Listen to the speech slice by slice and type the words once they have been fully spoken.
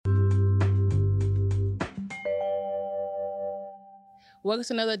Welcome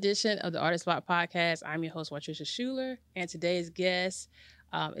to another edition of the Artist Block Podcast. I'm your host, Patricia Schuler, and today's guest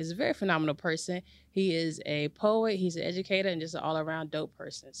is a very phenomenal person. He is a poet, he's an educator, and just an all-around dope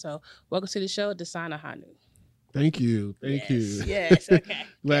person. So, welcome to the show, Dasan Ahanu. Thank you. Thank you. Yes, okay.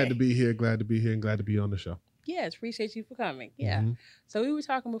 Glad to be here. Glad to be here and glad to be on the show. Yes, appreciate you for coming. Yeah. Mhm. So we were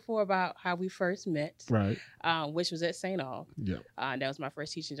talking before about how we first met, Right. which was at St. Aug. Yeah. That was my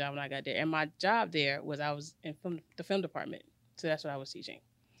first teaching job when I got there. And my job there was I was in the film department. So that's what I was teaching.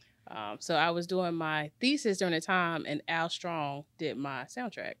 So I was doing my thesis during the time, and Al Strong did my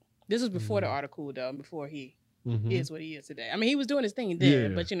soundtrack. This was before the article, though, before he is what he is today. I mean, he was doing his thing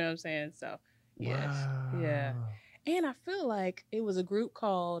then, but you know what I'm saying? So, yes. Wow. Yeah. And I feel like it was a group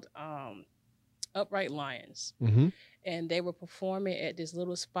called Upright Lions. And they were performing at this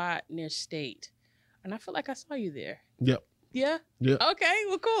little spot near State. And I feel like I saw you there. Yep. Yeah? Yep. Okay,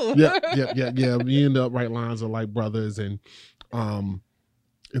 well, cool. Yeah. Me and the Upright Lines are like brothers, and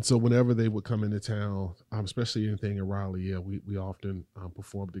so whenever they would come into town, especially anything in Raleigh, we often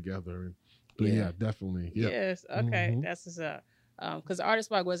perform together. But yeah, definitely. Yep. Yes. Okay. That's what's up. Because the Artist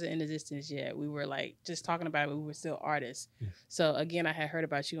Block wasn't in existence yet. We were like just talking about it. We were still artists. So again, I had heard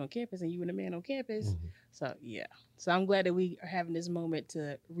about you on campus, and you were the man on campus. So yeah. So I'm glad that we are having this moment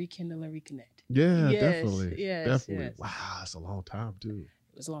to rekindle and reconnect. Yeah, Yes, definitely. yes, Definitely. yes. Wow, it's a long time too.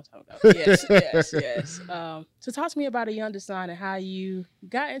 It was a long time ago. Yes. So talk to me about a young Dasan and how you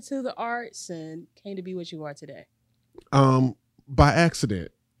got into the arts and came to be what you are today. By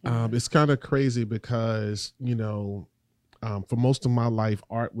accident. It's kind of crazy because, for most of my life,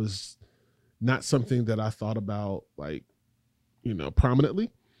 art was not something that I thought about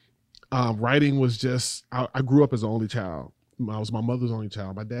prominently. Writing was just, I grew up as an only child. I was my mother's only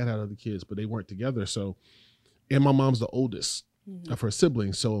child. My dad had other kids, but they weren't together. So, and my mom's the oldest of her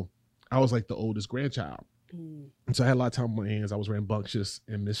siblings. So I was like the oldest grandchild. And so I had a lot of time on my hands. I was rambunctious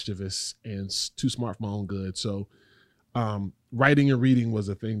and mischievous and too smart for my own good. So writing and reading was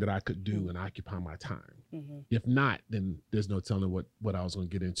a thing that I could do and occupy my time. If not, then there's no telling what I was going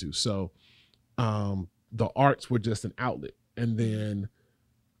to get into. So the arts were just an outlet. And then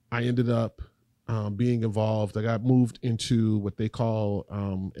I ended up being involved. I got moved into what they call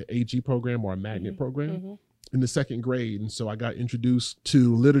an AG program or a magnet program in the second grade. And so I got introduced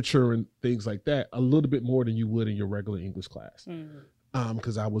to literature and things like that a little bit more than you would in your regular English class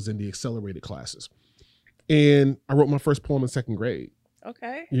because I was in the accelerated classes. And I wrote my first poem in second grade.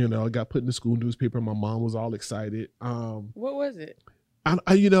 Okay. I got put in the school newspaper. My mom was all excited. What was it? I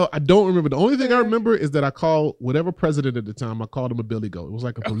don't remember. The only thing I remember is that I called whatever president at the time, I called him a billy goat. It was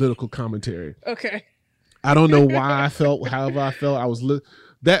like a political commentary. Okay. I don't know why I felt, however I felt. I was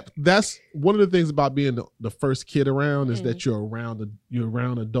that's one of the things about being the first kid around is that you're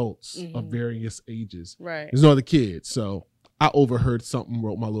around adults of various ages. Right. There's no other kids. So I overheard something,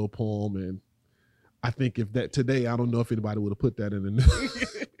 wrote my little poem, and I think if that today, I don't know if anybody would have put that in the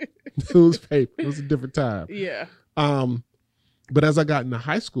newspaper. It was a different time. Yeah. But as I got into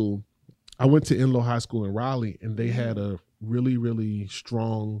high school, I went to Enloe High School in Raleigh, and they had a really, really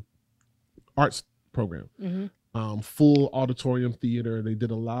strong arts program. Full auditorium theater. They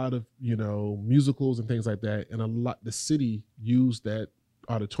did a lot of, musicals and things like that. And the city used that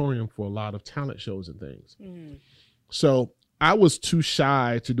auditorium for a lot of talent shows and things. So I was too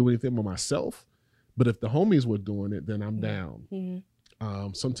shy to do anything by myself. But if the homies were doing it, then I'm down.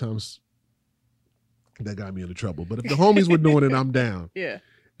 Sometimes that got me into trouble. But if the homies were doing it, I'm down. Yeah.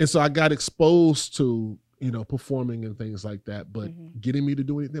 And so I got exposed to, performing and things like that. But getting me to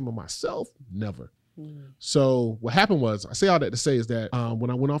do anything by myself, never. So what happened was, I say all that to say is that when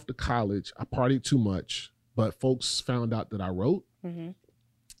I went off to college, I partied too much. But folks found out that I wrote.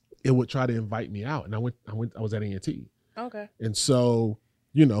 It would try to invite me out. And I was at A&T. Okay. And so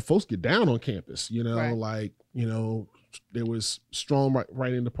folks get down on campus, there was strong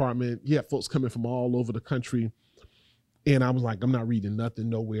writing department. You had folks coming from all over the country. And I was like, I'm not reading nothing,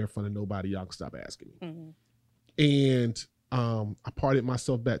 nowhere in front of nobody. Y'all can stop asking me. And I parted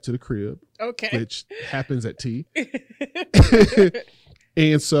myself back to the crib, which happens at T.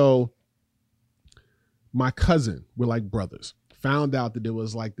 And so my cousin, we're like brothers, found out that there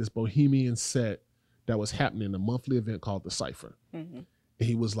was like this bohemian set that was happening, a monthly event called The Cypher. And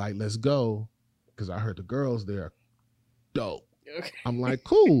he was like, let's go, because I heard the girls there dope. I'm like,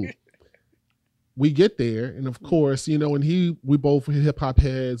 cool. We get there, and of course, and we both were hip hop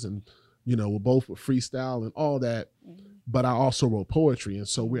heads, and we're both with freestyle and all that. But I also wrote poetry, and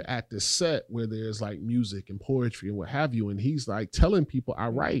so we're at this set where there's like music and poetry and what have you, and he's like telling people I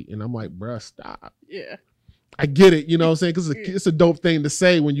write, and I'm like, bruh, stop. Yeah. I get it, you know what I'm saying? Because it's a dope thing to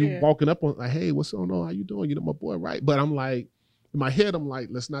say when you walking up on like, hey, what's going on? How you doing? My boy, right? But I'm like, In my head, I'm like,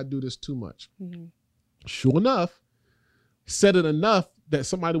 let's not do this too much. Mm-hmm. Sure enough, said it enough that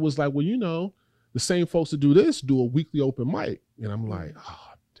somebody was like, well, you know, the same folks that do this do a weekly open mic. And I'm like, oh,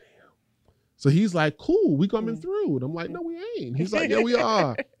 damn. So he's like, cool, we coming through. And I'm like, no, we ain't. He's like, yeah, we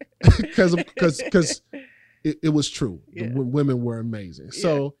are. Because it was true. Yeah. The women were amazing. Yeah.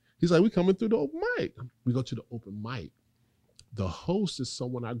 So he's like, we coming through the open mic. We go to the open mic. The host is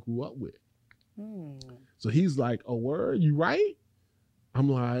someone I grew up with. So he's like, oh, word, you right? I'm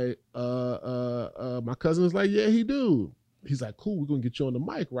like, my cousin is like, yeah, he do. He's like, cool, we're going to get you on the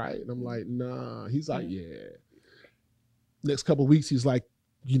mic, right? And I'm like, nah. He's like, yeah. Next couple of weeks, he's like,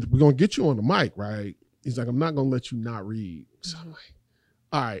 we're going to get you on the mic, right? He's like, I'm not going to let you not read. So I'm like,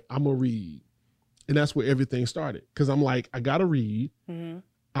 all right, I'm going to read. And that's where everything started. Because I'm like, I got to read. Mm-hmm.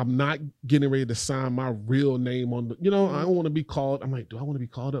 I'm not getting ready to sign my real name on the, I don't want to be called. I'm like, do I want to be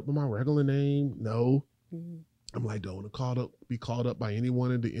called up by my regular name? No. Mm-hmm. I'm like, do I want to be called up by any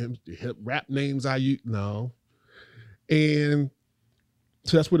one of the hip rap names I use? No. And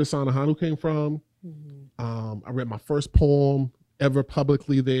so that's where Dasan Ahanu came from. Mm-hmm. I read my first poem ever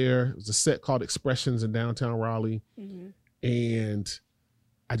publicly there. It was a set called Expressions in downtown Raleigh. Mm-hmm. And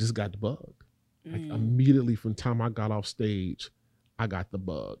I just got the bug. Like immediately from the time I got off stage, I got the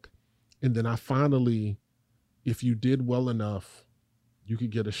bug. And then I finally, if you did well enough, you could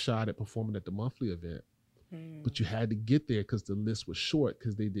get a shot at performing at the monthly event. But you had to get there because the list was short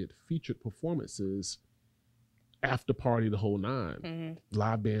because they did featured performances, after party, the whole nine,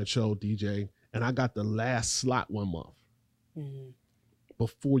 live band show, DJ. And I got the last slot one month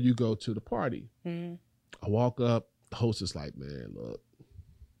before you go to the party. I walk up, the host is like, man, look,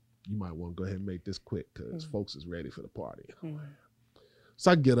 you might want to go ahead and make this quick because folks is ready for the party.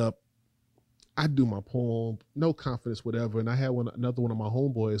 So I get up, I do my poem, no confidence, whatever. And I had another one of my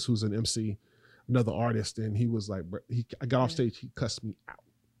homeboys who's an MC, another artist, and he was like, I got off stage, he cussed me out.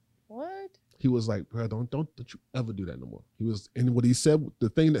 What? He was like, bro, don't you ever do that no more. He was, and what he said, the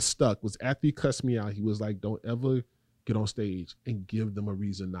thing that stuck was after he cussed me out, he was like, don't ever get on stage and give them a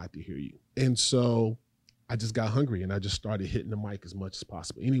reason not to hear you. And so I just got hungry and I just started hitting the mic as much as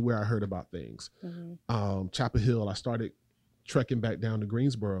possible. Anywhere I heard about things. Chapel Hill, I started trekking back down to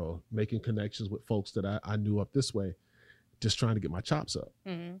Greensboro, making connections with folks that I knew up this way, just trying to get my chops up,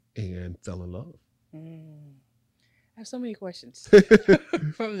 and fell in love. I have so many questions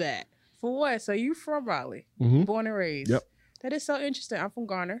from that. For what? So you from Raleigh, born and raised. Yep. That is so interesting. I'm from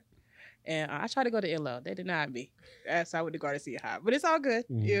Garner, and I tried to go to Illo. They denied me. So I went to Garner Senior High, but it's all good.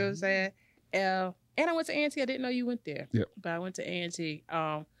 You know what I'm saying? And I went to A&T. I didn't know you went there. Yep. But I went to A&T.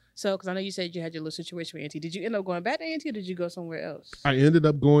 So, because I know you said you had your little situation with A&T. Did you end up going back to A&T or did you go somewhere else? I ended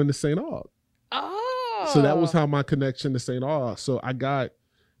up going to St. Aug. Oh. So that was how my connection to St. Aug. So the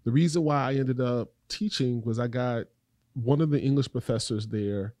reason why I ended up teaching was I got one of the English professors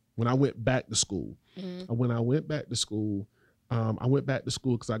there when I went back to school. When I went back to school,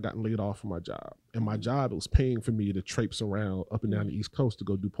 because I got laid off from my job. And my job, it was paying for me to traipse around up and down the East Coast to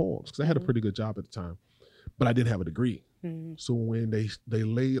go do poems. Because I had a pretty good job at the time. But I didn't have a degree. So when they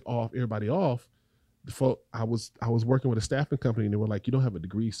laid everybody off, I was working with a staffing company and they were like, you don't have a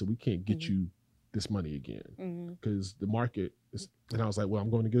degree, so we can't get you this money again. Because the market is, and I was like, well,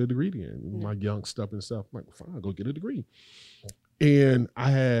 I'm going to get a degree again. My young stuff and stuff. I'm like, fine, I'll go get a degree. And I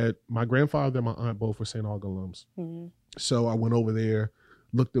had my grandfather and my aunt both were St. Aug alums. So I went over there,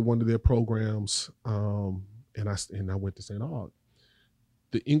 looked at one of their programs, and I went to St. Aug.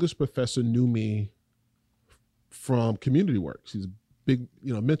 The English professor knew me from community work. She's a big,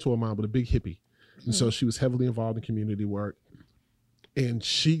 mentor of mine, but a big hippie. And so she was heavily involved in community work. And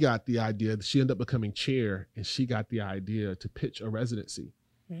she got the idea, she ended up becoming chair, and she got the idea to pitch a residency.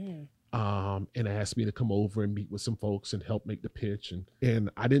 And asked me to come over and meet with some folks and help make the pitch. And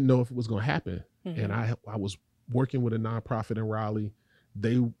I didn't know if it was going to happen. And I was working with a nonprofit in Raleigh.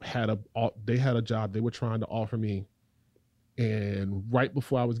 They had a job they were trying to offer me. And right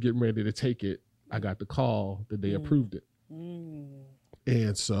before I was getting ready to take it, I got the call that they approved it.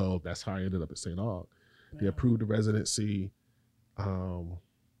 And so that's how I ended up at St. Aug. They approved the residency, and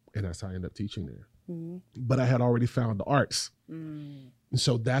that's how I ended up teaching there. But I had already found the arts. And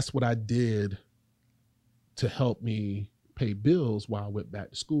so that's what I did to help me pay bills while I went back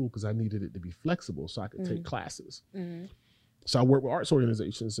to school, because I needed it to be flexible so I could take classes. So I worked with arts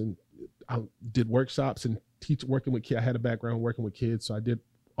organizations and I did workshops and working with kids. I had a background working with kids, so I did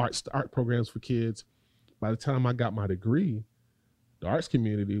art programs for kids. By the time I got my degree, the arts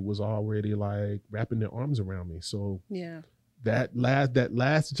community was already like wrapping their arms around me. So that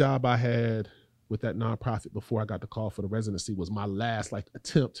last job I had with that nonprofit before I got the call for the residency was my last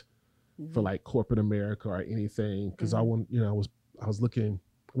attempt for corporate America or anything. Cause I was I was looking,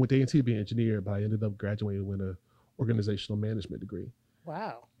 I went to A&T to be an engineer, but I ended up graduating with an organizational management degree.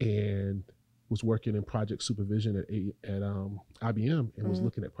 Wow. And was working in project supervision at IBM and was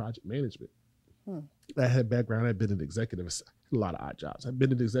looking at project management. I had background. I'd been an executive, a lot of odd jobs. I'd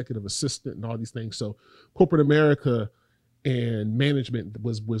been an executive assistant and all these things. So corporate America and management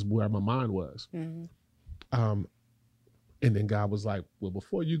was where my mind was. And then God was like, well,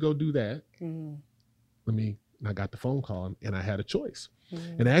 before you go do that, and I got the phone call and I had a choice.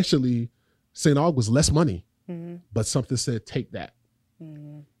 And actually, St. Aug was less money, but something said, take that.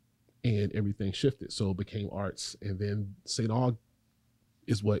 And everything shifted. So it became arts. And then St. Aug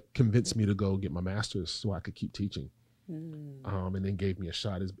is what convinced me to go get my master's so I could keep teaching. And then gave me a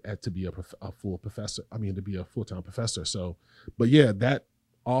shot to be a full professor. To be a full-time professor. So, but yeah, that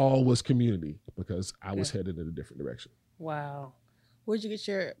all was community because I was headed in a different direction. Wow. Where'd you get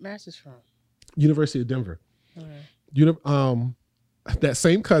your master's from? University of Denver. That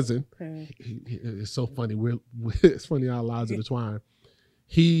same cousin, it's so funny. It's funny how our lives intertwine.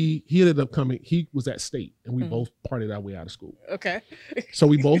 He ended up coming. He was at State, and we both parted our way out of school. Okay. So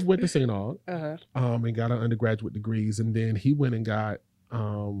we both went to St. Aug, and got our undergraduate degrees, and then he went and got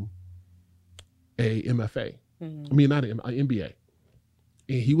a MFA. Not an MBA,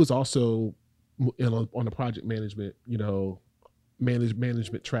 and he was also on the project management,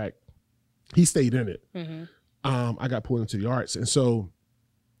 management track. He stayed in it. I got pulled into the arts, and so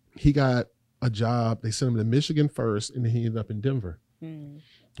he got a job. They sent him to Michigan first, and then he ended up in Denver. And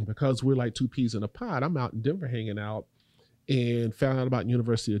because we're like two peas in a pod, I'm out in Denver hanging out and found out about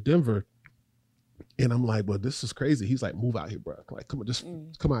University of Denver. And I'm like, well, this is crazy. He's like, move out here, bro. Like, come on, just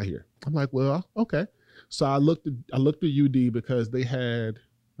come out here. I'm like, well, okay. So I looked at UD because they had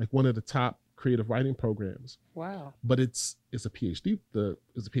like one of the top creative writing programs. Wow. But it's a PhD.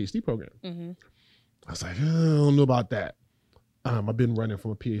 It's a PhD program. I was like, I don't know about that. I've been running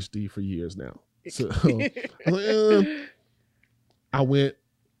from a PhD for years now. So I was like, I went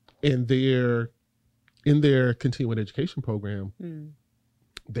in their continuing education program,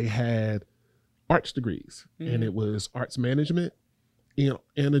 they had arts degrees, and it was arts management,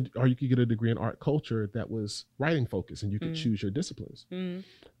 or you could get a degree in art culture that was writing focused, and you could choose your disciplines. And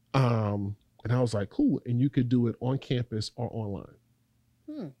I was like, cool, and you could do it on campus or online.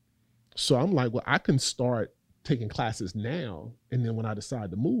 So I'm like, well, I can start taking classes now, and then when I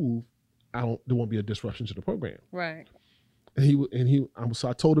decide to move, there won't be a disruption to the program. Right. So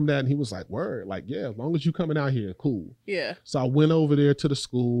I told him that, and he was like, word, like, yeah, as long as you coming out here, cool. Yeah. So I went over there to the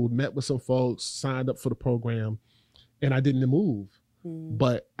school, met with some folks, signed up for the program, and I didn't move,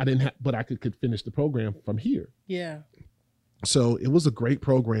 but I could finish the program from here. Yeah. So it was a great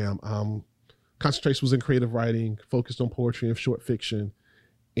program. Concentration was in creative writing, focused on poetry and short fiction,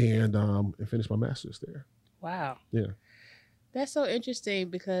 and finished my master's there. Wow. Yeah. That's so interesting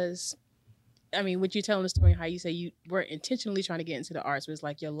because what you're telling the story, how you say you weren't intentionally trying to get into the arts, but it's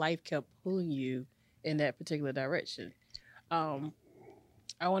like your life kept pulling you in that particular direction. I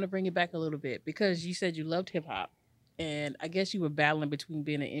want to bring it back a little bit because you said you loved hip hop, and I guess you were battling between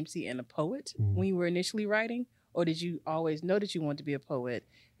being an MC and a poet when you were initially writing, or did you always know that you wanted to be a poet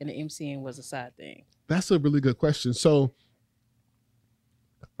and the MCing was a side thing? That's a really good question. So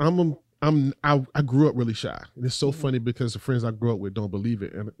I grew up really shy. And it's so funny because the friends I grew up with don't believe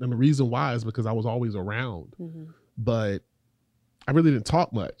it. And the reason why is because I was always around, but I really didn't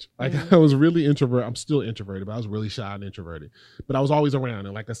talk much. Like I was really introverted. I'm still introverted, but I was really shy and introverted, but I was always around.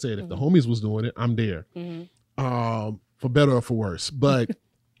 And like I said, if the homies was doing it, I'm there, for better or for worse. But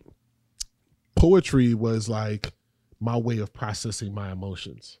poetry was like my way of processing my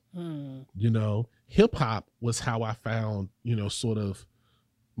emotions. Hip hop was how I found, sort of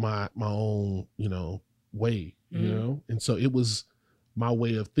my own, way, and so it was my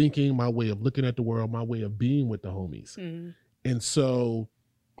way of thinking, my way of looking at the world, my way of being with the homies. And so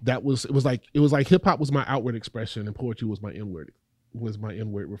it was like hip hop was my outward expression and poetry was my inward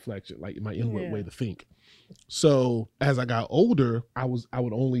reflection, like my inward way to think. So as I got older, I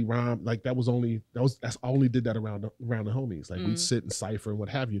would only rhyme, like I only did that around the homies. Like we'd sit and cipher and what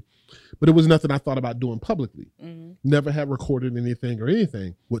have you. But it was nothing I thought about doing publicly. Never had recorded anything or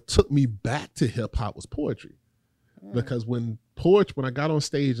anything. What took me back to hip hop was poetry. Because when I got on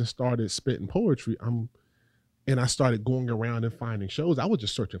stage and started spitting poetry, and I started going around and finding shows, I was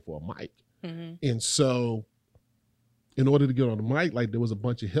just searching for a mic. And so in order to get on the mic, like there was a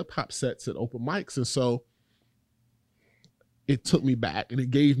bunch of hip hop sets at open mics. And so it took me back and it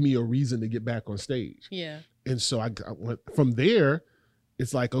gave me a reason to get back on stage. Yeah. And so I went from there.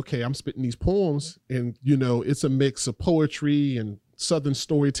 It's like, okay, I'm spitting these poems and, it's a mix of poetry and Southern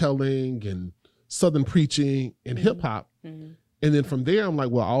storytelling and Southern preaching and hip hop. And then from there, I'm like,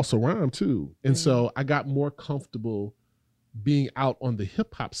 well, I also rhyme too. And so I got more comfortable being out on the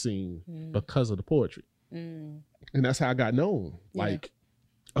hip hop scene because of the poetry. And that's how I got known. Like,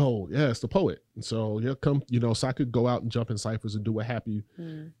 oh, yeah, it's the poet. And so here come, so I could go out and jump in ciphers and do what have you.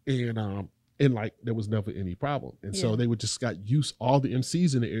 And like, there was never any problem. And so they would just got used, all the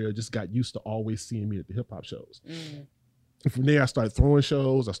MCs in the area just got used to always seeing me at the hip hop shows. And from there, I started throwing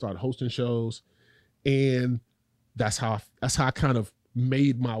shows. I started hosting shows. And that's how I kind of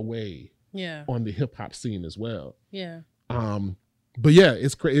made my way on the hip hop scene as well. But yeah,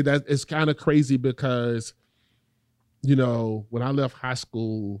 it's crazy. It's kind of crazy because, when I left high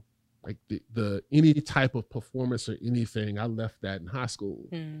school, like the any type of performance or anything, I left that in high school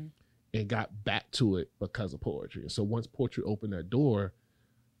and got back to it because of poetry. And so once poetry opened that door,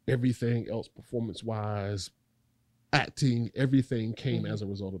 everything else, performance wise, acting, everything came as a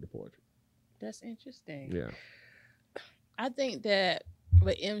result of the poetry. That's interesting. Yeah. I think that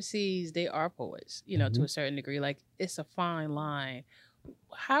with MCs, they are poets, to a certain degree. Like, it's a fine line.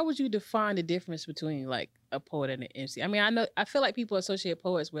 How would you define the difference between like a poet and an MC? I mean, I feel like people associate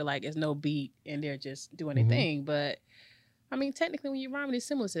poets with like, it's no beat and they're just doing their thing. But I mean, technically when you're rhyming, it's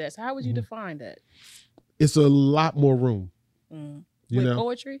similar to that. So how would you define that? It's a lot more room. With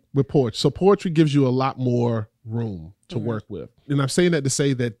poetry? With poetry. So poetry gives you a lot more room to work with. And I'm saying that to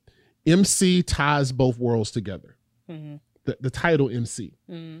say that MC ties both worlds together. The title MC.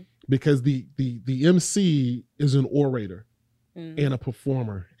 Because the MC is an orator and a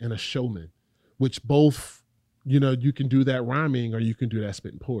performer and a showman, which both, you can do that rhyming or you can do that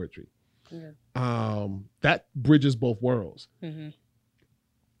spitting poetry. That bridges both worlds.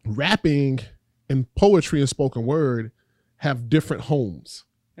 Rapping and poetry and spoken word have different homes.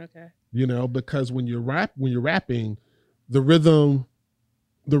 Okay. Because when you're rapping, the rhythm,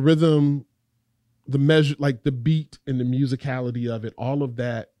 the measure, like the beat and the musicality of it, all of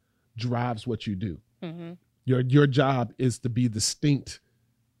that drives what you do. Your job is to be distinct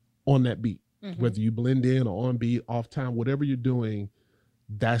on that beat, whether you blend in or on beat, off time, whatever you're doing,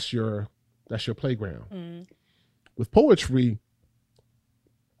 that's your playground. With poetry,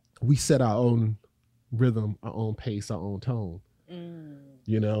 we set our own rhythm, our own pace, our own tone.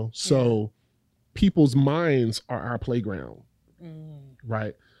 So people's minds are our playground,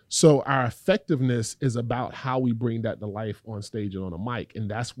 right? So our effectiveness is about how we bring that to life on stage and on a mic. And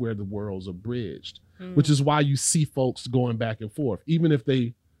that's where the worlds are bridged, which is why you see folks going back and forth. Even if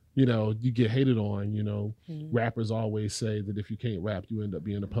they, you get hated on, rappers always say that if you can't rap, you end up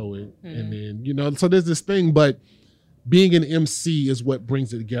being a poet. And then, so there's this thing, but being an MC is what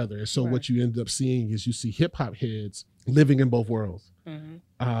brings it together. And so what you end up seeing is you see hip hop heads living in both worlds.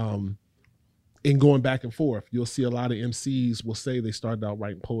 And going back and forth. You'll see a lot of MCs will say they started out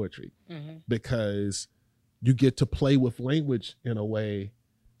writing poetry because you get to play with language in a way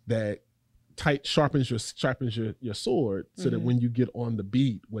that sharpens your sword, so that when you get on the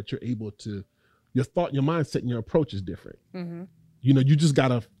beat, what you're able to, your mindset and your approach is different. You just got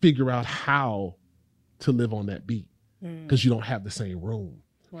to figure out how to live on that beat because you don't have the same room.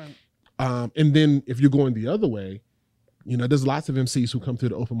 And then if you're going the other way, there's lots of MCs who come through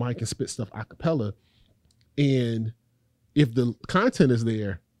the open mic and spit stuff a cappella. And if the content is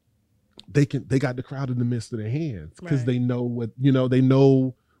there, they got the crowd in the midst of their hands because they know what, they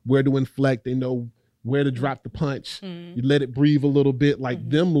know where to inflect. They know where to drop the punch. You let it breathe a little bit, like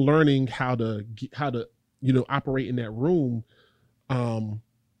them learning how to operate in that room.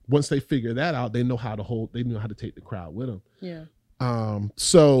 Once they figure that out, they know how to take the crowd with them. Yeah.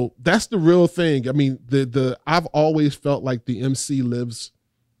 So that's the real thing. I mean, I've always felt like the MC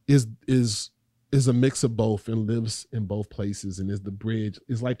is a mix of both and lives in both places and is the bridge,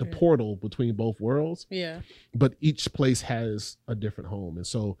 is like the portal between both worlds. Yeah. But each place has a different home. And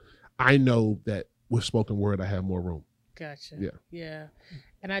so I know that with spoken word, I have more room. Gotcha. Yeah. Yeah.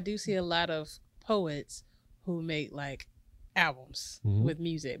 And I do see a lot of poets who make like albums with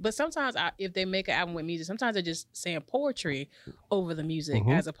music, but sometimes if they make an album with music, sometimes they're just saying poetry over the music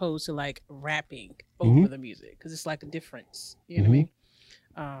as opposed to like rapping over the music, because it's like a difference, you know what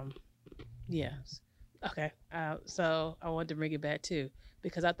I mean? Yes. Okay. So I wanted to bring it back too,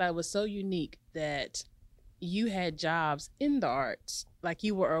 because I thought it was so unique that you had jobs in the arts, like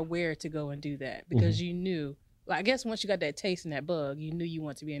you were aware to go and do that because you knew, like, I guess once you got that taste and that bug, you knew you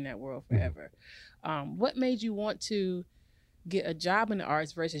want to be in that world forever. What made you want to get a job in the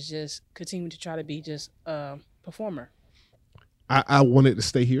arts versus just continue to try to be just a performer? I wanted to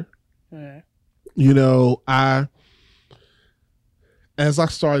stay here. Yeah. as I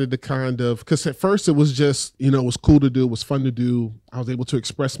started to because at first it was just, it was cool to do, it was fun to do. I was able to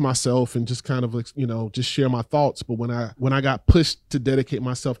express myself and just kind of, just share my thoughts. But when I got pushed to dedicate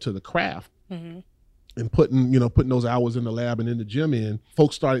myself to the craft and putting those hours in the lab and in the gym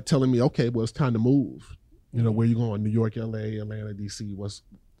folks started telling me, okay, well, it's time to move. Where you going? New York, LA, Atlanta, DC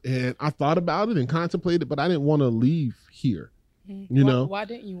and I thought about it and contemplated, but I didn't want to leave here. Why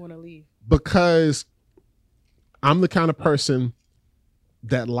didn't you want to leave? Because I'm the kind of person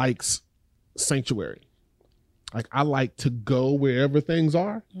that likes sanctuary. Like I like to go wherever things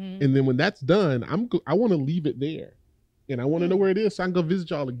are. And then when that's done, I want to leave it there. And I want to know where it is so I can go visit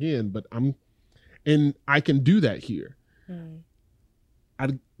y'all again. But I can do that here.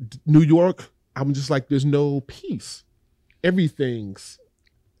 New York, I'm just like, there's no peace. Everything's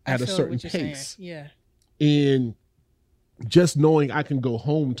at a certain pace. Yeah. And just knowing I can go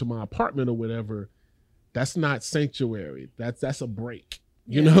home to my apartment or whatever, that's not sanctuary. That's a break.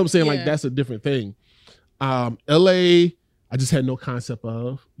 You know what I'm saying? Like that's a different thing. LA, I just had no concept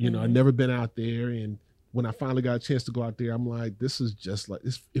of, I'd never been out there. And when I finally got a chance to go out there, I'm like, this is just like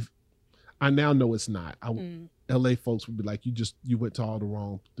this. If I now know it's not, LA folks would be like, you went to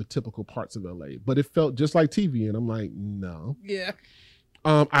all the typical parts of LA, but it felt just like TV. And I'm like, no. Yeah.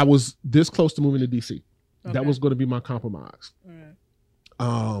 I was this close to moving to DC. Okay. That was going to be my compromise.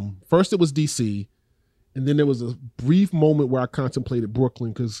 First it was DC. And then there was a brief moment where I contemplated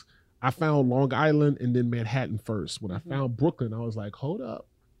Brooklyn because I found Long Island and then Manhattan first. When I found Brooklyn, I was like, hold up.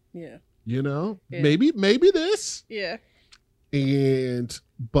 Yeah. Maybe this. Yeah.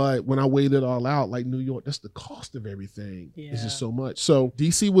 But when I weighed it all out, like New York, that's the cost of everything. Yeah. It's just so much. So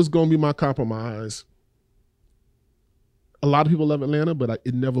DC was going to be my compromise. A lot of people love Atlanta, but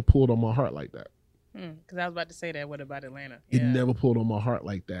it never pulled on my heart like that. Because I was about to say that. What about Atlanta? It never pulled on my heart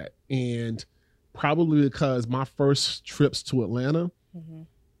like that. And probably because my first trips to Atlanta,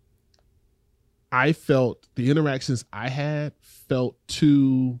 I felt the interactions I had felt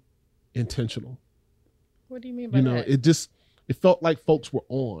too intentional. What do you mean by that? It felt like folks were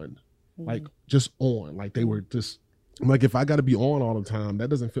on, like just on, like they were just, like if I got to be on all the time, that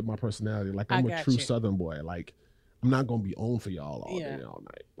doesn't fit my personality. Like I'm a true Southern boy. Like I'm not going to be on for y'all all day, all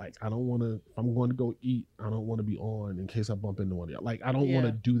night. Like I don't want to, if I'm going to go eat, I don't want to be on in case I bump into one of y'all. Like I don't want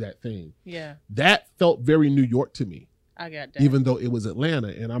to do that thing. Yeah. That felt very New York to me. I got that. Even though it was Atlanta.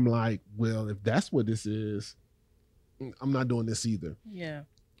 And I'm like, well, if that's what this is, I'm not doing this either. Yeah.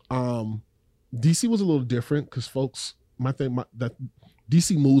 DC was a little different because folks, that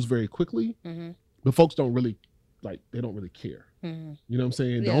DC moves very quickly, but folks don't really, they don't really care. You know what I'm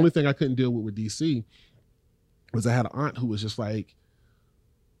saying? The only thing I couldn't deal with DC was I had an aunt who was just like,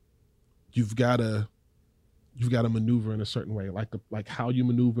 you've got to maneuver in a certain way, like how you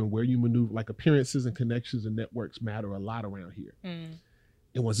maneuver and where you maneuver, like appearances and connections and networks matter a lot around here.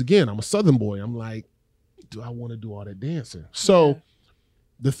 And once again, I'm a Southern boy. I'm like, do I want to do all that dancing? So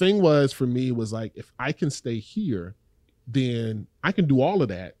the thing was for me was like, if I can stay here, then I can do all of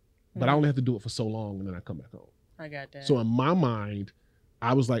that, but I only have to do it for so long and then I come back home. I got that. So in my mind,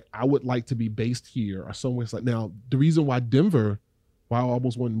 I was like, I would like to be based here or somewhere. Like now, the reason why I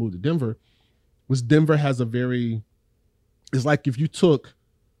almost wanted to move to Denver was Denver has it's like if you took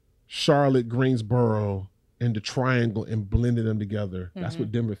Charlotte, Greensboro, and the Triangle and blended them together, that's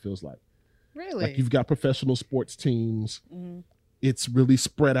what Denver feels like. Really? Like you've got professional sports teams. It's really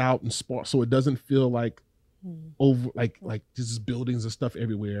spread out and sparse, so it doesn't feel like over like there's buildings and stuff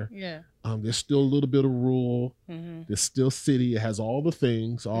everywhere. Yeah. There's still a little bit of rural. There's still city. It has all the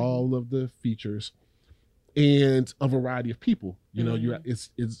things, all of the features, and a variety of people. You know, it's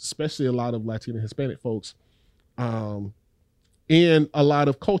especially a lot of Latino and Hispanic folks, and a lot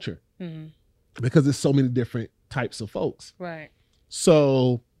of culture because there's so many different types of folks. Right.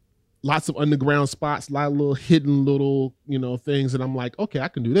 So lots of underground spots, a lot of little hidden little, things. And I'm like, okay, I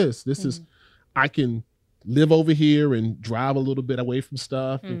can do this. This is, I can live over here and drive a little bit away from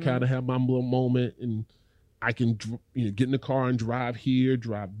stuff and kind of have my little moment. And I can, get in the car and drive here,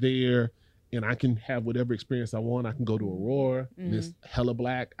 drive there. And I can have whatever experience I want. I can go to Aurora. And it's hella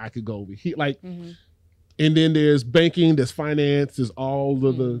black. I could go over here. And then there's banking, there's finance, there's all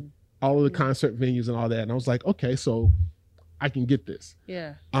of the concert venues and all that. And I was like, okay, so I can get this.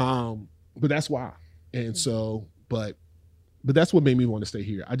 Yeah. But that's why. And so, but that's what made me want to stay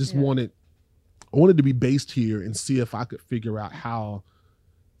here. I just wanted to be based here and see if I could figure out how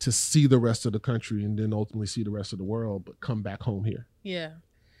to see the rest of the country and then ultimately see the rest of the world, but come back home here. Yeah.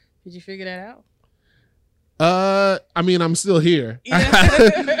 Did you figure that out? I mean, I'm still here.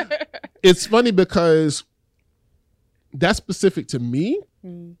 Yeah. It's funny because that's specific to me.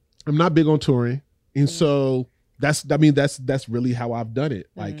 I'm not big on touring. And so that's really how I've done it.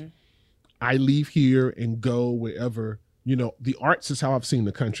 Like Mm-hmm. I leave here and go wherever. The arts is how I've seen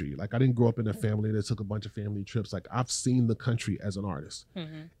the country. Like I didn't grow up in a family that took a bunch of family trips. Like I've seen the country as an artist,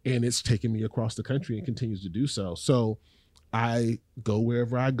 Mm-hmm. and it's taken me across the country and continues to do so. So I go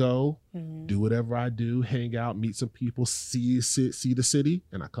wherever I go, Mm-hmm. do whatever I do, hang out, meet some people, see the city,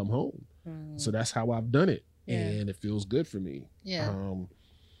 and I come home. Mm-hmm. So that's how I've done it, Yeah. and it feels good for me. Yeah.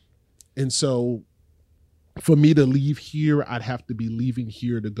 And so for me to leave here, I'd have to be leaving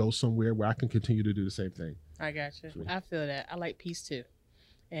here to go somewhere where I can continue to do the same thing. I got you. Sweet. I feel that. I like peace too.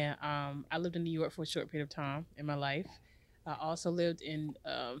 And I lived in New York for a short period of time in my life. I also lived in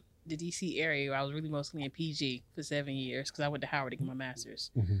the DC area where I was really mostly in PG for 7 years because I went to Howard to get my master's.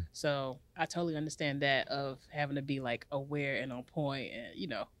 Mm-hmm. So I totally understand that of having to be like aware and on point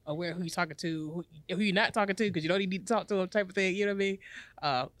and, aware who you're talking to, who you're not talking to because you don't even need to talk to them type of thing. You know what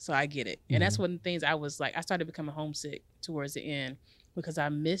I mean? So I get it. Mm-hmm. And that's one of the things I started becoming homesick towards the end because I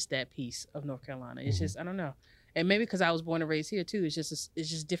missed that piece of North Carolina. It's just, I don't know. And maybe because I was born and raised here too, it's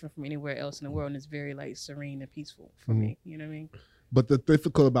just different from anywhere else in the world, and it's very like serene and peaceful for me. You know what I mean? But the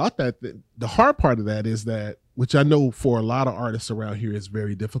difficult about that, the hard part of that is that, which I know for a lot of artists around here is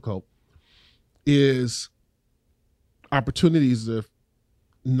very difficult, is opportunities are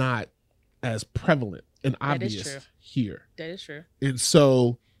not as prevalent and obvious here. That is true. And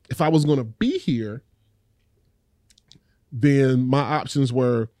so if I was going to be here, then my options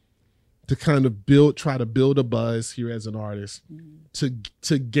were to kind of try to build a buzz here as an artist, to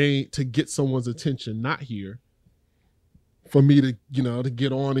get someone's attention, not here, for me to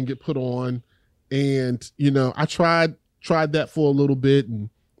get on and get put on. And I tried that for a little bit and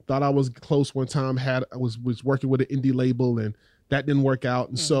thought I was close one time. I was working with an indie label and that didn't work out.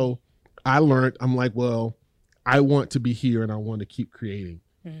 And so I learned, I'm like, well, I want to be here and I want to keep creating.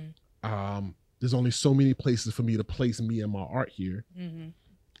 There's only so many places for me to place me and my art here.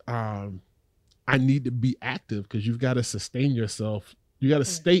 I need to be active because you've got to sustain yourself. You got to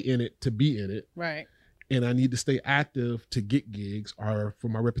stay in it to be in it. Right. And I need to stay active to get gigs or for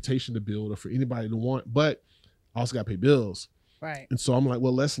my reputation to build or for anybody to want, but I also got to pay bills. Right. And so I'm like,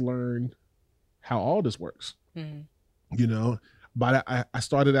 well, let's learn how all this works. But I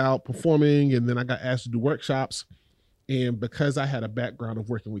started out performing and then I got asked to do workshops. And because I had a background of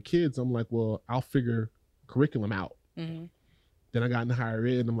working with kids, I'm like, well, I'll figure curriculum out. Then I got into higher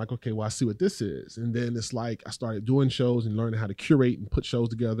ed and I'm like, okay, well, I see what this is. And then it's like, I started doing shows and learning how to curate and put shows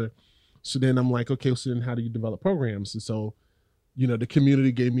together. So then I'm like, okay, so then how do you develop programs? And so, the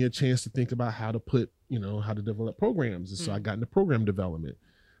community gave me a chance to think about how to develop programs. And so I got into program development.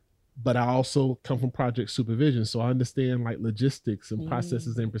 But I also come from project supervision. So I understand like logistics and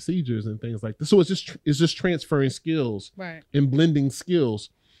processes and procedures and things like this. So it's just transferring skills and blending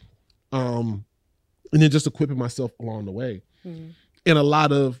skills. And then just equipping myself along the way. And a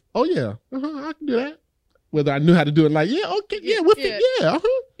lot of, oh yeah, I can do that. Whether I knew how to do it, like, yeah, okay,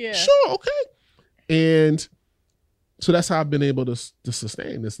 yeah, sure, okay. And so that's how I've been able to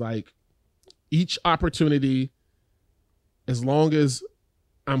sustain. It's like each opportunity, as long as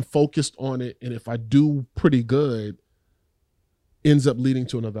I'm focused on it, and if I do pretty good, ends up leading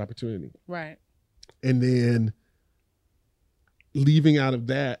to another opportunity. Right. And then leaving out of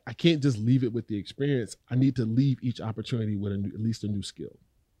that, I can't just leave it with the experience. I need to leave each opportunity with at least a new skill.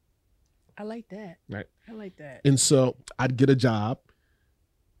 I like that. Right. I like that. And so I'd get a job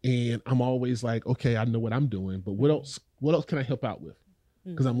and I'm always like, okay, I know what I'm doing, but what else can I help out with?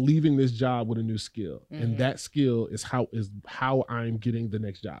 Because I'm leaving this job with a new skill. And that skill is how I'm getting the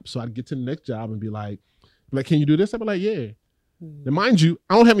next job. So I'd get to the next job and be like, can you do this? I'd be like, yeah. Now, mind you,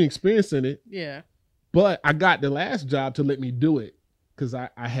 I don't have any experience in it. Yeah. But I got the last job to let me do it because I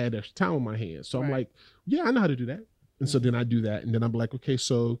had extra time on my hands. So I'm like, yeah, I know how to do that. And so then I do that. And then I'm like, okay,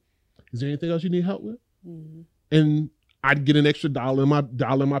 so is there anything else you need help with? And I'd get an extra dollar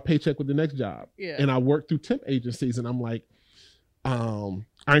in my paycheck with the next job. Yeah. And I work through temp agencies and I'm like, I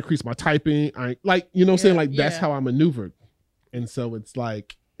increase my typing. That's how I maneuvered. And so it's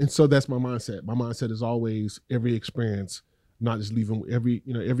like, and so that's my mindset. My mindset is always every experience, not just leaving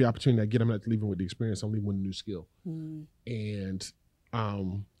every opportunity I get, I'm not leaving with the experience, I'm leaving with a new skill. And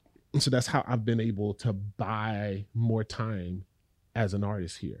so that's how I've been able to buy more time as an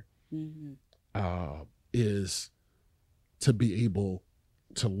artist here. Is to be able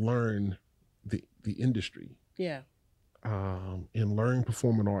to learn the industry. Yeah. And learn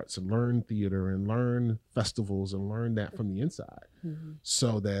performing arts and learn theater and learn festivals and learn that from the inside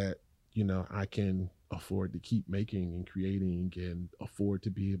so that, I can afford to keep making and creating and afford to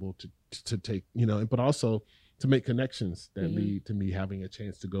be able to take, but also to make connections that lead to me having a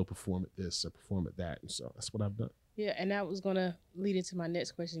chance to go perform at this or perform at that. And so that's what I've done. Yeah, and that was going to lead into my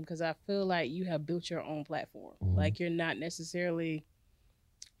next question, because I feel like you have built your own platform. Like, you're not necessarily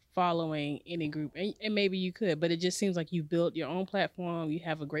following any group, and maybe you could, but it just seems like you built your own platform. You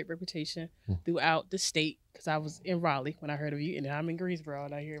have a great reputation throughout the state, because I was in Raleigh when I heard of you, and I'm in Greensboro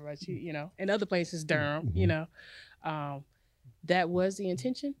and I hear about you, you know, and other places, Durham, you know. That was the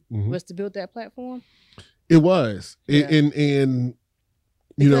intention, was to build that platform. It was. Yeah. And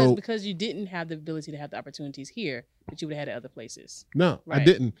you know, because you didn't have the ability to have the opportunities here that you would have had at other places. No, right. I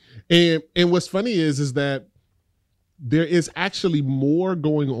didn't. And what's funny is that there is actually more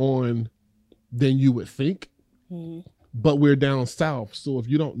going on than you would think. But we're down south, so if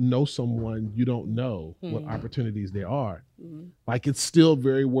you don't know someone, you don't know what opportunities there are. Like, it's still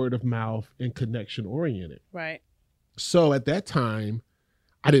very word of mouth and connection oriented. Right. So at that time,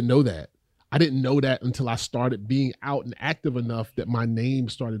 I didn't know that. I didn't know that until I started being out and active enough that my name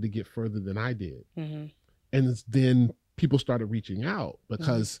started to get further than I did. And then people started reaching out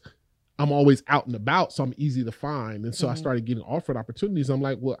because I'm always out and about, so I'm easy to find. And so I started getting offered opportunities. I'm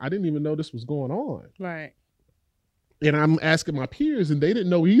like, well, I didn't even know this was going on. Right. And I'm asking my peers, and they didn't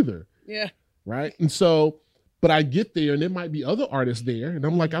know either. Yeah. Right. And so, but I get there, and there might be other artists there, and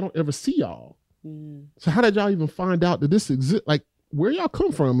I'm like, I don't ever see y'all. So how did y'all even find out that this exists? Like, where y'all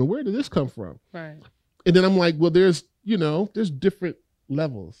come from, and where did this come from? Right. And then I'm like, well, there's different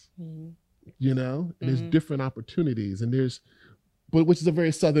levels, you know, and there's different opportunities, and but which is a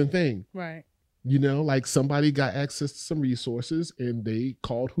very Southern thing. Right. You know, like, somebody got access to some resources and they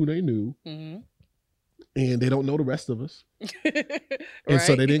called who they knew, and they don't know the rest of us. And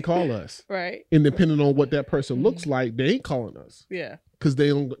so they didn't call us. Right. And depending on what that person looks like, they ain't calling us. Yeah. Because they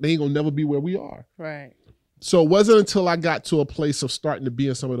ain't gonna never be where we are. Right. So it wasn't until I got to a place of starting to be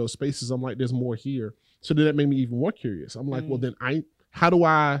in some of those spaces, I'm like, there's more here. So then that made me even more curious. I'm like, well, then how do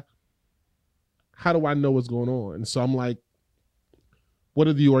I know what's going on? And so I'm like, what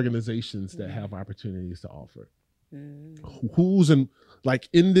are the organizations that have opportunities to offer? Who's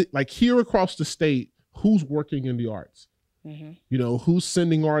here across the state, who's working in the arts? You know, who's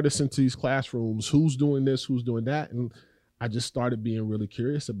sending artists into these classrooms? Who's doing this? Who's doing that? And I just started being really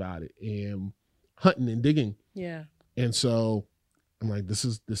curious about it and hunting and digging. Yeah. And so I'm like, this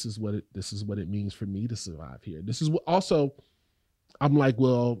is what it means for me to survive here. This is what also, I'm like,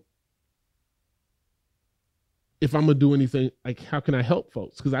 well, if I'm gonna do anything, like, how can I help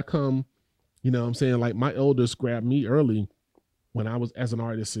folks? Because I come, you know what I'm saying, like, my elders grabbed me early when I was as an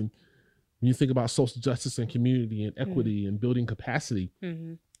artist. And when you think about social justice and community and equity and building capacity,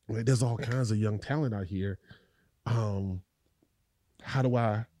 like, there's all kinds of young talent out here. How do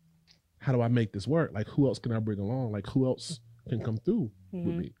I make this work? Like, who else can I bring along? Like, who else can come through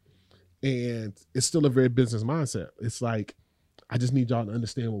with me? And it's still a very business mindset. It's like, I just need y'all to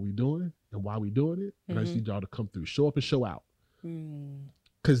understand what we're doing and why we're doing it. And I just need y'all to come through, show up and show out.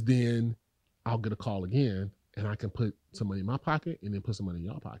 Because then I'll get a call again, and I can put some money in my pocket and then put some money in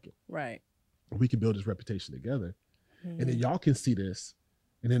y'all pocket. Right. We can build this reputation together. And then y'all can see this,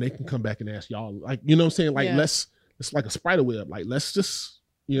 and then they can come back and ask y'all, like, you know what I'm saying? Like, it's like a spider web. Like, let's just,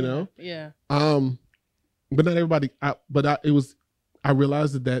 you know? Yeah. But not everybody, I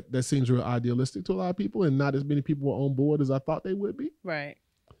realized that seems real idealistic to a lot of people, and not as many people were on board as I thought they would be. Right.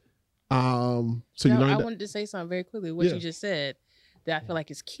 So you learned I wanted to say something very quickly. What you just said that I feel like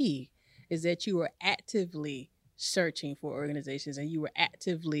is key is that you were actively searching for organizations, and you were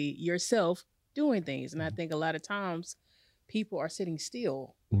actively yourself doing things. And I think a lot of times people are sitting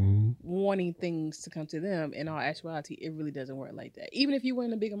still, wanting things to come to them. In all actuality, it really doesn't work like that. Even if you were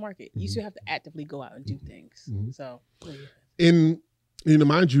in a bigger market, you still have to actively go out and do things. So, and you know,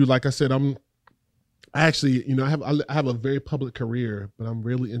 mind you, like I said, I actually, you know, I have a very public career, but I'm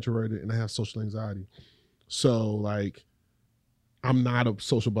really introverted and I have social anxiety. So, like, I'm not a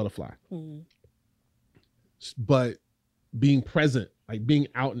social butterfly. But being present, like being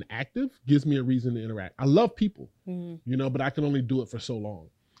out and active, gives me a reason to interact. I love people, you know, but I can only do it for so long.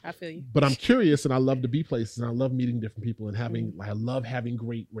 I feel you. But I'm curious, and I love to be places, and I love meeting different people and having, like, I love having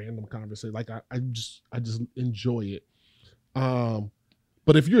great random conversations. Like, I just enjoy it.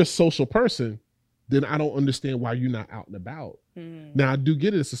 But if you're a social person, then I don't understand why you're not out and about. Now, I do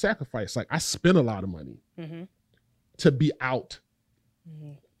get it. It's a sacrifice. Like, I spend a lot of money to be out,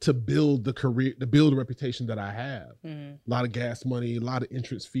 to build the career, to build the reputation that I have. A lot of gas money, a lot of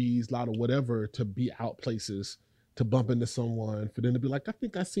entrance fees, a lot of whatever, to be out places, to bump into someone, for them to be like, I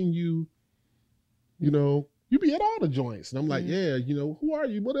think I seen you, you know, you be at all the joints. And I'm like, yeah, you know, who are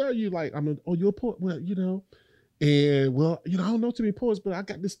you? What are you? Like, you're a poet. Well, you know, and well, you know, I don't know too many poets, but I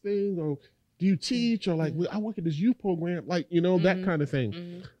got this thing, or do you teach? Or like, well, I work at this youth program, like, you know, that kind of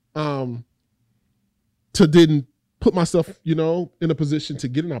thing. To then put myself, you know, in a position to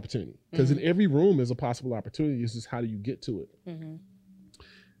get an opportunity. Because in every room is a possible opportunity. It's just how do you get to it?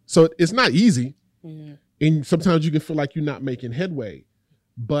 So it's not easy. And sometimes you can feel like you're not making headway.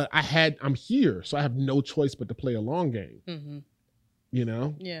 But I'm here, so I have no choice but to play a long game. You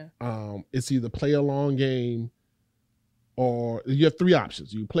know? Yeah. It's either play a long game, or you have three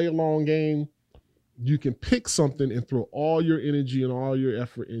options. You play a long game, you can pick something and throw all your energy and all your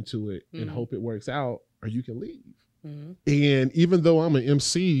effort into it and hope it works out, or you can leave. And even though I'm an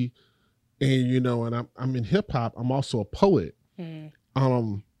MC and, you know, and I'm in hip hop, I'm also a poet.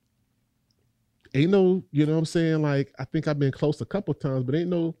 Ain't no, you know what I'm saying? Like, I think I've been close a couple times, but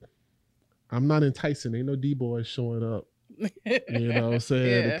I'm not enticing. Ain't no D-boys showing up, you know what I'm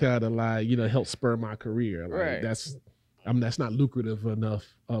saying? To kind of like, you know, help spur my career. Like, that's not lucrative enough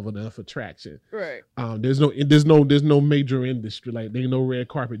attraction. Right. There's no major industry. Like, there ain't no red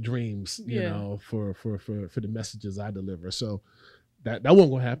carpet dreams, you know, for the messages I deliver. So that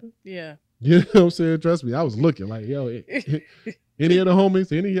wasn't gonna happen. Yeah. You know what I'm saying? Trust me, I was looking like, yo, any of the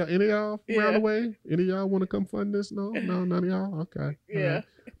homies, any of y'all from around the way? Any of y'all want to come fund this? No, none of y'all? Okay. Yeah.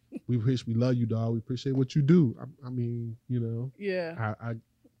 We love you, dog. We appreciate what you do. I mean, you know. Yeah. I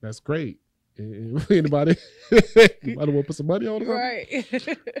that's great. Anybody want to put some money on it?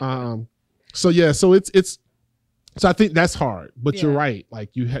 Right. So yeah, so it's so I think that's hard. But you're right.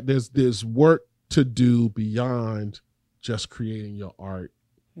 Like, there's work to do beyond just creating your art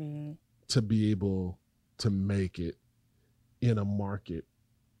to be able to make it in a market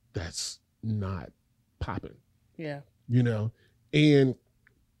that's not popping. Yeah. You know? And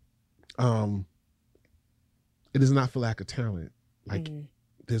it is not for lack of talent. Like,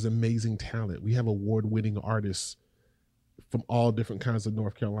 there's amazing talent. We have award-winning artists from all different kinds of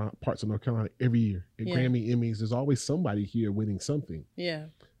parts of North Carolina every year. At Grammy, Emmys, there's always somebody here winning something. Yeah.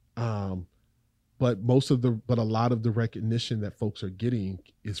 But a lot of the recognition that folks are getting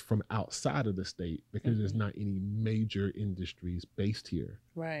is from outside of the state, because there's not any major industries based here.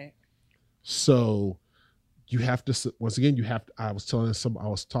 Right. So you have to, once again, I was talking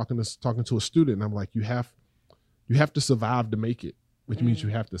to a student, and I'm like, you have to survive to make it, which means you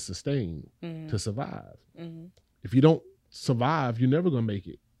have to sustain to survive. If you don't survive, you're never going to make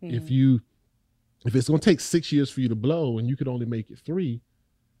it. If it's going to take 6 years for you to blow and you could only make it 3,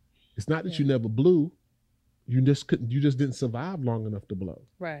 it's not that you never blew. You just didn't survive long enough to blow.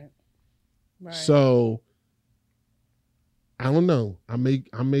 Right. Right. So I don't know. I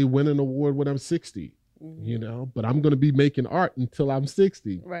may win an award when I'm 60, you know, but I'm going to be making art until I'm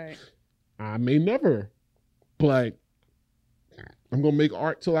 60. Right. I may never, but I'm going to make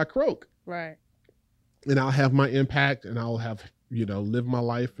art till I croak. Right. And I'll have my impact, and I'll have, you know, lived my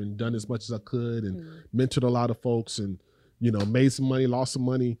life and done as much as I could, and mentored a lot of folks, and, you know, made some money, lost some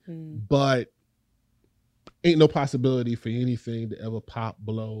money, but ain't no possibility for anything to ever pop,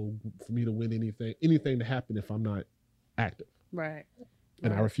 blow, for me to win anything to happen if I'm not active. Right.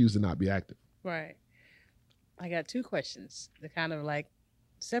 And I refuse to not be active. Right. I got 2 questions. They're kind of like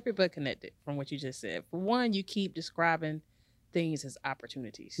separate but connected from what you just said. For one, you keep describing things as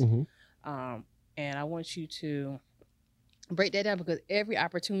opportunities. And I want you to break that down, because every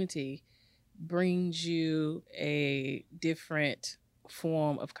opportunity brings you a different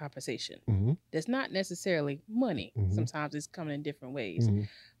form of compensation. That's not necessarily money. Sometimes it's coming in different ways.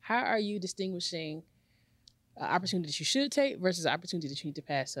 How are you distinguishing opportunities you should take versus opportunities that you need to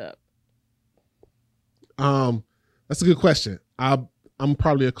pass up? That's a good question. I'm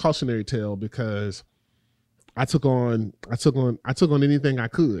probably a cautionary tale, because I took on anything I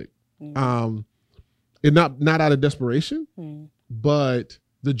could. And not out of desperation, but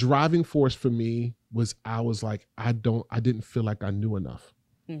the driving force for me was, I was like, I didn't feel like I knew enough.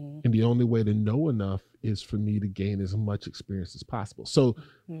 And the only way to know enough is for me to gain as much experience as possible. So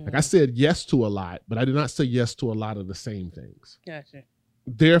like, I said yes to a lot, but I did not say yes to a lot of the same things. Gotcha.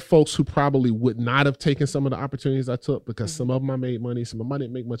 There are folks who probably would not have taken some of the opportunities I took, because some of them I made money, some of them I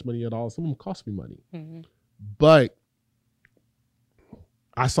didn't make much money at all, some of them cost me money. But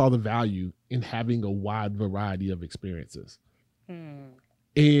I saw the value in having a wide variety of experiences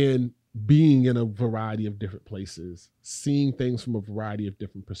and being in a variety of different places, seeing things from a variety of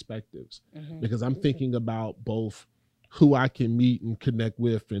different perspectives, because I'm thinking about both who I can meet and connect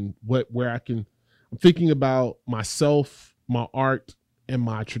with, and I'm thinking about myself, my art, and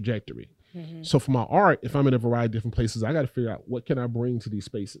my trajectory. So for my art, if I'm in a variety of different places, I got to figure out, what can I bring to these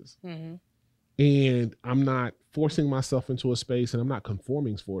spaces? And I'm not forcing myself into a space, and I'm not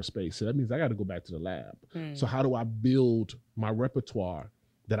conforming for a space. So that means I got to go back to the lab. So how do I build my repertoire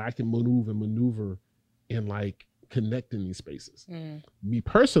that I can maneuver and like connect in these spaces. Me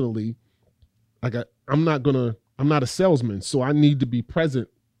personally, like I'm not a salesman, so I need to be present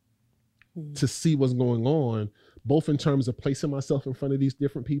to see what's going on, both in terms of placing myself in front of these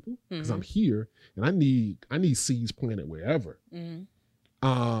different people, because I'm here and I need seeds planted wherever.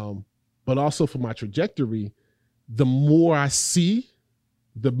 But also for my trajectory, the more I see,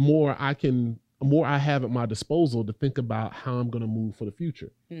 the more I have at my disposal to think about how I'm going to move for the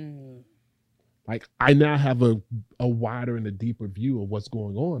future. Like I now have a wider and a deeper view of what's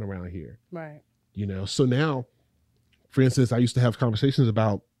going on around here. Right. You know, so now, for instance, I used to have conversations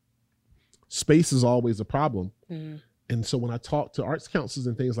about space is always a problem. And so when I talk to arts councils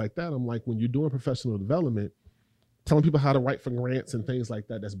and things like that, I'm like, when you're doing professional development, telling people how to write for grants and things like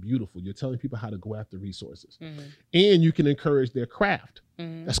that, that's beautiful. You're telling people how to go after resources. And you can encourage their craft.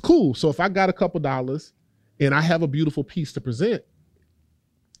 That's cool. So if I got a couple dollars and I have a beautiful piece to present,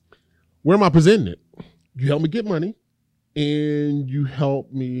 where am I presenting it? You help me get money and you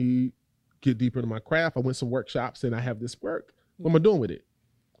help me get deeper into my craft. I went some workshops and I have this work. What am I doing with it?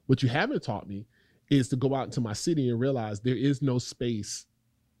 What you haven't taught me is to go out into my city and realize there is no space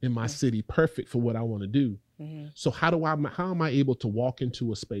in my city perfect for what I want to do. So how am I able to walk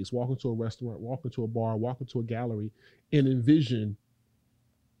into a space, walk into a restaurant, walk into a bar, walk into a gallery and envision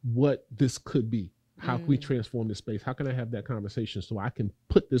what this could be? How can we transform this space? How can I have that conversation so I can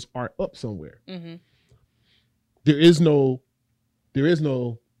put this art up somewhere? There is no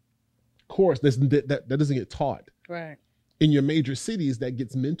course that doesn't get taught. Right. In your major cities, that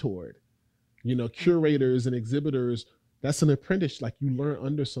gets mentored. You know, curators and exhibitors, that's an apprentice. Like you learn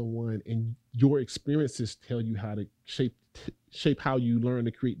under someone and your experiences tell you how to shape how you learn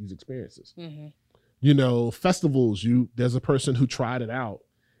to create these experiences. You know, festivals, there's a person who tried it out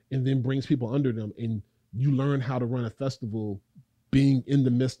and then brings people under them and you learn how to run a festival being in the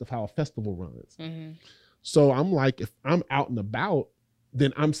midst of how a festival runs. So I'm like, if I'm out and about,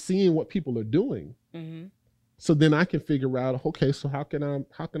 then I'm seeing what people are doing. So then I can figure out, okay, so how can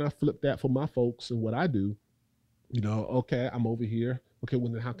I flip that for my folks and what I do? You know, okay, I'm over here. Okay,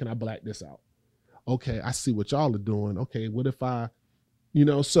 well then how can I black this out? Okay, I see what y'all are doing. Okay, what if I, you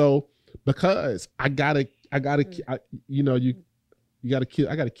know, so because I gotta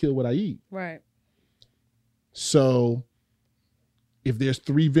kill what I eat. Right. So if there's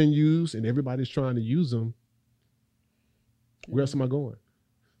 3 venues and everybody's trying to use them, where else am I going?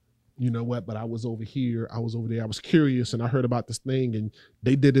 You know what? But I was over here. I was over there. I was curious, and I heard about this thing, and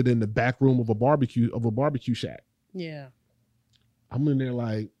they did it in the back room of a barbecue shack. Yeah. I'm in there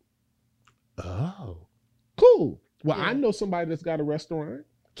like, oh, cool. Well, I know somebody that's got a restaurant.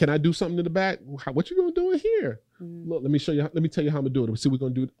 Can I do something in the back? What you gonna do in here? Look, let me show you. Let me tell you how I'm gonna do it. See, we're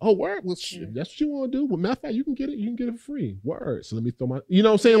gonna do it. Oh, word. Well, if that's what you want to do. Well, matter of fact, you can get it. You can get it for free. Word. So let me throw my. You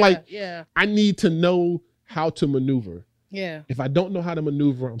know what I'm saying? I need to know how to maneuver. Yeah. If I don't know how to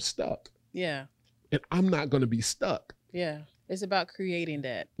maneuver, I'm stuck. Yeah. And I'm not going to be stuck. Yeah. It's about creating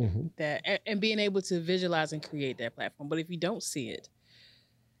that, and being able to visualize and create that platform. But if you don't see it,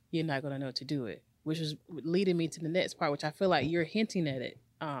 you're not going to know what to do it, which is leading me to the next part, which I feel like you're hinting at it.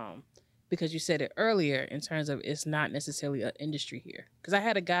 Because you said it earlier in terms of it's not necessarily an industry here. Because I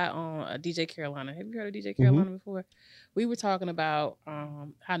had a guy on DJ Carolina. Have you heard of DJ Carolina before? We were talking about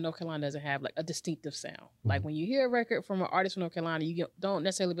how North Carolina doesn't have like a distinctive sound. Like when you hear a record from an artist from North Carolina, you don't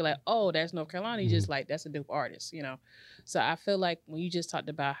necessarily be like, oh, that's North Carolina. You just like, that's a dope artist, you know? So I feel like when you just talked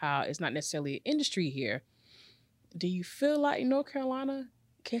about how it's not necessarily an industry here, do you feel like North Carolina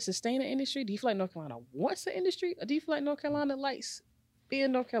can sustain an industry? Do you feel like North Carolina wants an industry? Or do you feel like North Carolina likes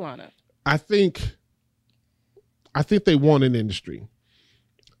being North Carolina? I think they want an industry.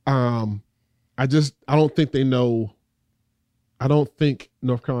 I don't think they know. I don't think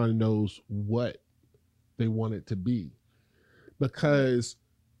North Carolina knows what they want it to be, because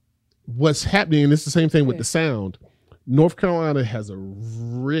what's happening, and it's the same thing with the sound. North Carolina has a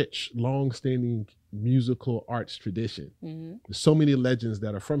rich, long-standing musical arts tradition. There's so many legends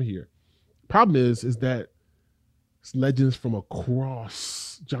that are from here. Problem is that it's legends from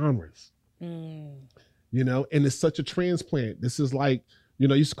across genres. You know, and it's such a transplant. This is like, you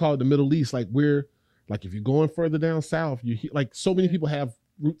know, you used to call it the Middle East. Like if you're going further down south, like so many people have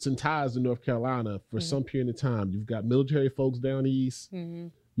roots and ties in North Carolina for some period of time. You've got military folks down east.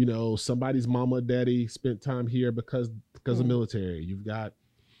 You know, somebody's mama, daddy spent time here because of military. You've got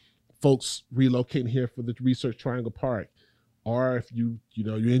folks relocating here for the Research Triangle Park. Or if you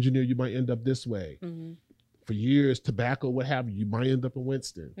engineer, you might end up this way. For years, tobacco, what have you, you might end up in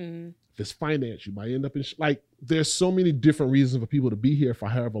Winston. If it's finance, you might end up in, there's so many different reasons for people to be here for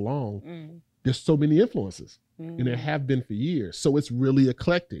however long. There's so many influences. and there have been for years. So it's really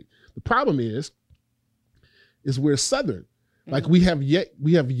eclectic. The problem is we're Southern. Like we have yet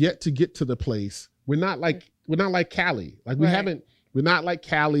to get to the place. We're not like Cali. Like we're not like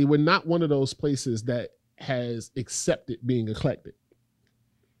Cali. We're not one of those places that has accepted being eclectic.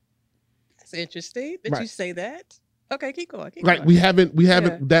 That's interesting that you say that. Okay, keep going. We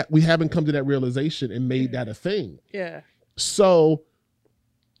haven't come to that realization and made that a thing. Yeah. So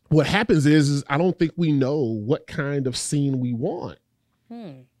what happens is I don't think we know what kind of scene we want.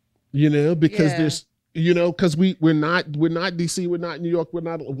 You know, because there's, you know, because we're not DC, we're not New York, we're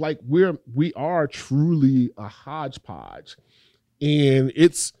not like we are truly a hodgepodge. And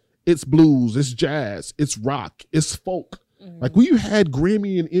it's blues, it's jazz, it's rock, it's folk. Like we had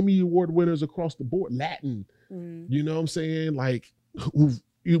Grammy and Emmy Award winners across the board, Latin. You know what I'm saying? Like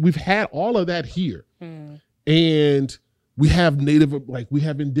we've had all of that here. And we have we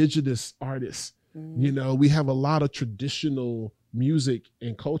have indigenous artists. You know, we have a lot of traditional music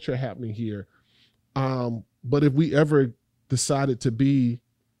and culture happening here. But if we ever decided to be,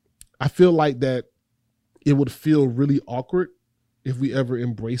 I feel like that it would feel really awkward if we ever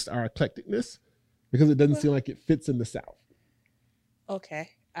embraced our eclecticness, because it doesn't seem like it fits in the South. Okay,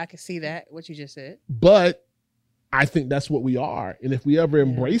 I can see that, what you just said. But I think that's what we are. And if we ever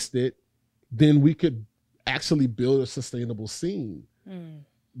embraced it, then we could actually build a sustainable scene.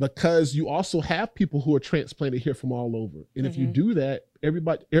 Because you also have people who are transplanted here from all over. And if you do that,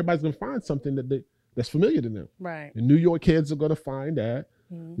 everybody's going to find something that's familiar to them. Right. The New York heads are going to find that.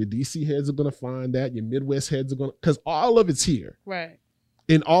 Your DC heads are going to find that. Your Midwest heads are going to, because all of it's here. Right.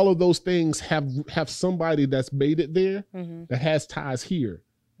 And all of those things have somebody that's made it there that has ties here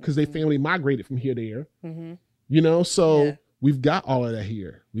because their family migrated from here to there. You know, so we've got all of that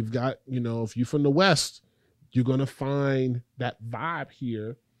here. We've got, you know, if you're from the West, you're going to find that vibe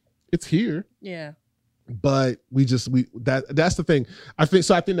here. It's here. Yeah. But that's the thing. I think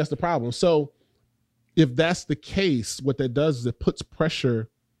that's the problem. So if that's the case, what that does is it puts pressure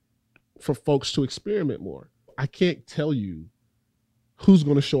for folks to experiment more. I can't tell you who's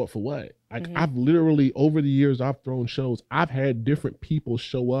going to show up for what. Like I've literally, over the years I've thrown shows, I've had different people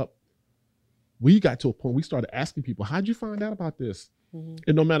show up. We got to a point we started asking people, how'd you find out about this? And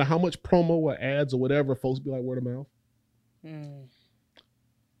no matter how much promo or ads or whatever, folks be like, word of mouth.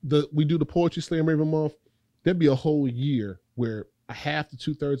 We do the Poetry Slam every month. There'd be a whole year where a half to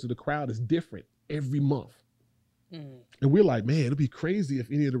 2/3 of the crowd is different every month. And we're like, man, it'd be crazy if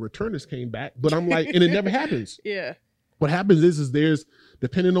any of the returners came back. But I'm like, and it never happens. Yeah. What happens is there's,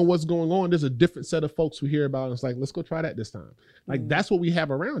 depending on what's going on, there's a different set of folks who hear about it. It's like, let's go try that this time. Like that's what we have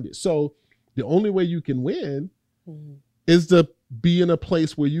around it. So the only way you can win is to be in a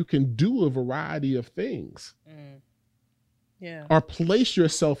place where you can do a variety of things. Yeah. Or place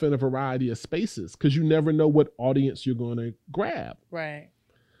yourself in a variety of spaces, because you never know what audience you're going to grab. Right.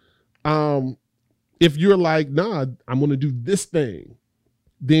 If you're like, nah, I'm going to do this thing,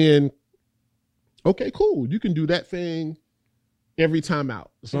 then okay, cool. You can do that thing every time out.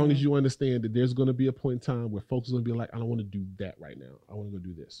 As long as you understand that there's going to be a point in time where folks are going to be like, I don't want to do that right now. I want to go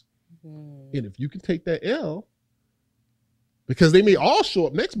do this. And if you can take that L, because they may all show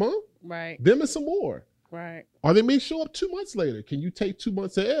up next month. Right. Them and some more. Right. Or they may show up 2 months later. Can you take 2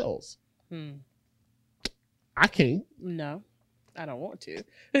 months of L's? I can't. No, I don't want to.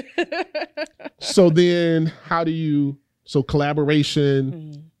 So then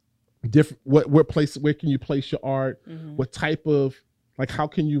collaboration, different, where can you place your art? What type of, like,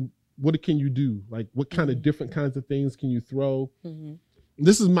 what can you do? Like, what kind of different kinds of things can you throw?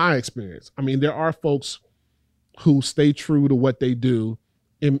 This is my experience. I mean, there are folks who stay true to what they do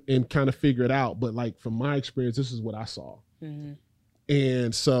and kind of figure it out. But like, from my experience, this is what I saw.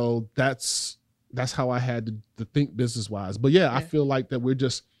 And so that's how I had to think business wise. But yeah, I feel like that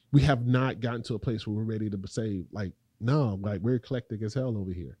we have not gotten to a place where we're ready to say, like, no, like, we're eclectic as hell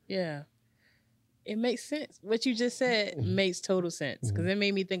over here. Yeah. It makes sense. What you just said makes total sense. Because it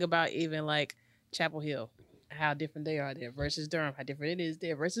made me think about even like Chapel Hill, how different they are there versus Durham, how different it is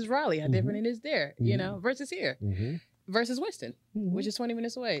there versus Raleigh, how different it is there, you know, versus here, versus Winston, which is 20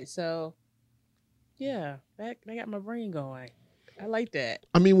 minutes away. So yeah, that got my brain going. I like that.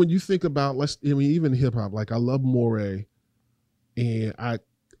 I mean, when you think about, even hip hop, like, I love Moray, and I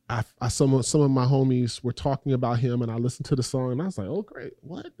some of my homies were talking about him, and I listened to the song and I was like, oh great,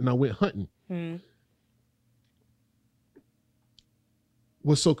 what? And I went hunting.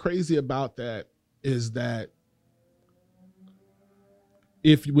 What's so crazy about that is that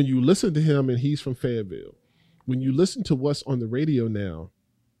when you listen to him, and he's from Fayetteville, when you listen to what's on the radio now,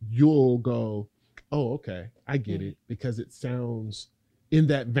 you'll go, oh, okay, I get it, because it sounds in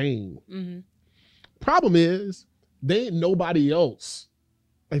that vein. Problem is, they ain't nobody else.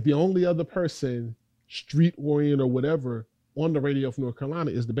 Like the only other person, street oriented or whatever, on the radio from North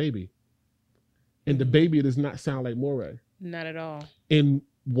Carolina is the baby. And the baby does not sound like Moray. Not at all. And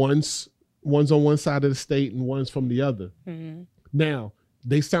one's on one side of the state and one's from the other. Now,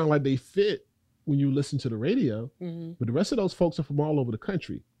 they sound like they fit when you listen to the radio, but the rest of those folks are from all over the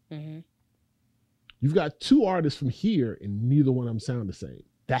country. You've got two artists from here and neither one of them sound the same.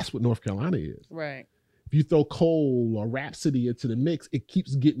 That's what North Carolina is. Right. If you throw Cole or Rhapsody into the mix, it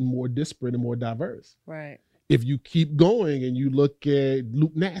keeps getting more disparate and more diverse. Right. If you keep going and you look at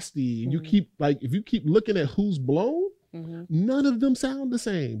Luke Nasty and you keep if you keep looking at who's blown, none of them sound the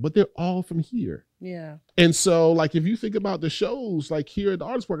same, but they're all from here. Yeah. And so like, if you think about the shows, like here at the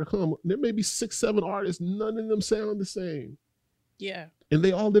Artist Worker Club, there may be 6, 7 artists. None of them sound the same. Yeah. And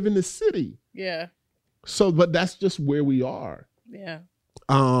they all live in the city. Yeah. So, but that's just where we are. Yeah.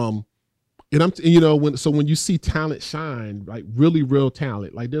 And when you see talent shine, like really real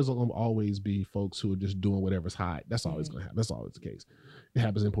talent, like there's gonna always be folks who are just doing whatever's hot. That's always gonna happen. That's always the case. It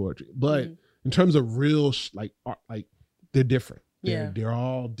happens in poetry. But in terms of real, art, they're different. They're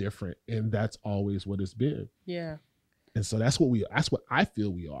all different, and that's always what it's been. Yeah. And so that's what I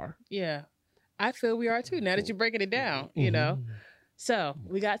feel we are. Yeah, I feel we are too. Now that you're breaking it down, you know. So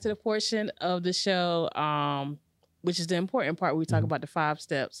we got to the portion of the show, which is the important part. We talk about the 5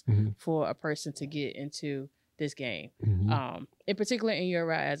 steps for a person to get into this game. In particular, in your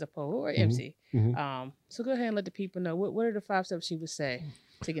ride as a poet or MC. So go ahead and let the people know what are the 5 steps you would say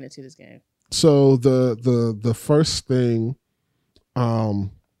to get into this game. So the first thing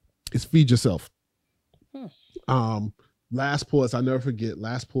is feed yourself. Last Poets, I never forget,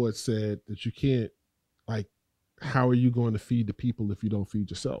 Last Poet said that you can't, how are you going to feed the people if you don't feed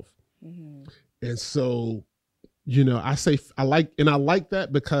yourself? And so, I say, I like that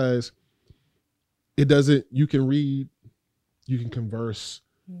because it doesn't, you can read, you can converse,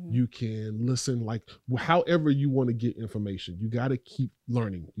 you can listen, however you want to get information. You got to keep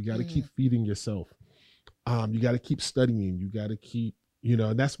learning. You got to keep feeding yourself. You got to keep studying. You got to keep,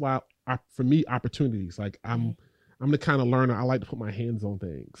 and that's why for me, opportunities, I'm the kind of learner, I like to put my hands on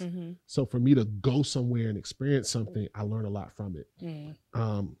things. So for me to go somewhere and experience something, I learn a lot from it.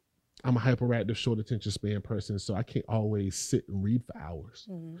 I'm a hyperactive, short attention span person, so I can't always sit and read for hours.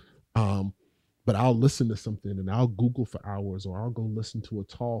 But I'll listen to something and I'll Google for hours, or I'll go listen to a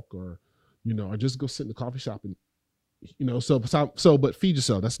talk, or just go sit in the coffee shop and, but feed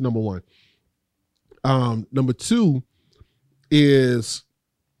yourself. That's number one. Number 2 is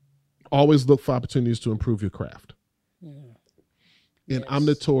always look for opportunities to improve your craft. And I'm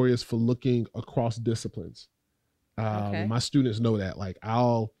notorious for looking across disciplines. My students know that.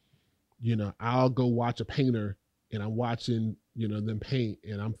 I'll go watch a painter and I'm watching, them paint,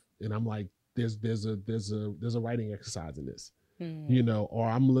 and I'm like, there's a writing exercise in this. Or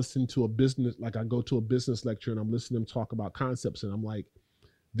I'm listening to a business, I go to a business lecture and I'm listening to them talk about concepts, and I'm like,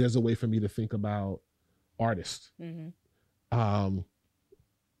 there's a way for me to think about artists. I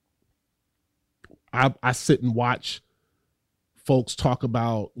sit and watch folks talk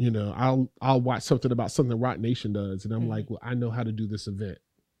about, I'll watch something about something Rock Nation does, and I'm like, well, I know how to do this event.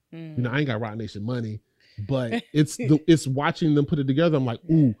 I ain't got Rock Nation money, but it's watching them put it together. I'm like,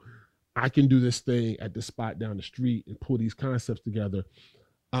 ooh, I can do this thing at the spot down the street and pull these concepts together.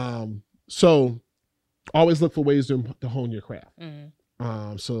 So always look for ways to hone your craft.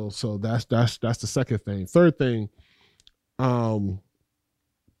 So that's the second thing. Third thing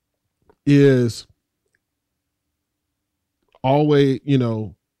is always,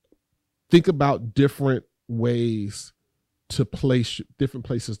 think about different ways to place, different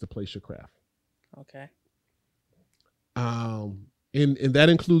places to place your craft. Okay. And that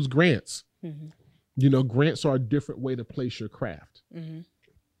includes grants. Grants are a different way to place your craft.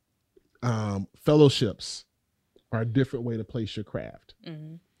 Fellowships are a different way to place your craft.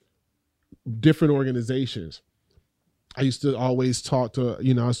 Different organizations. I used to always talk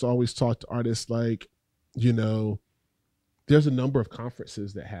to artists there's a number of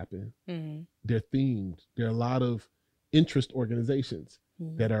conferences that happen. They're themed. There are a lot of interest organizations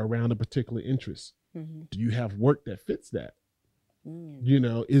that are around a particular interest. Do you have work that fits that?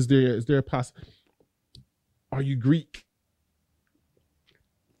 Is there a are you Greek?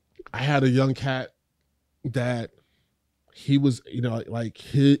 I had a young cat that he was,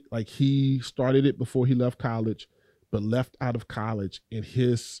 he started it before he left college, but left out of college, in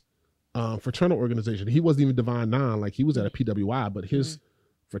his fraternal organization. He wasn't even Divine Nine, he was at a PWI, but his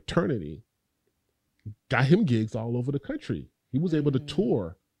fraternity got him gigs all over the country. He was able to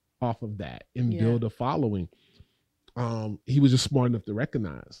tour off of that and build a following. He was just smart enough to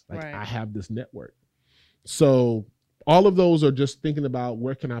recognize, I have this network. So all of those are just thinking about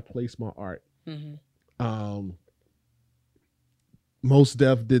where can I place my art. Most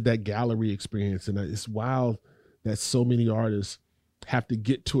Def did that gallery experience, and it's wild that so many artists have to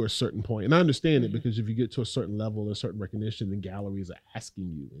get to a certain point. And I understand it, because if you get to a certain level, a certain recognition, then galleries are asking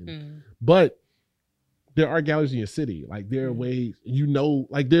you. But there are galleries in your city. Like there are ways,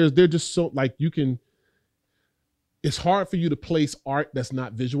 like they're just so, like you can, it's hard for you to place art that's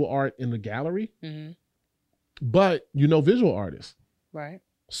not visual art in the gallery, but visual artists. Right.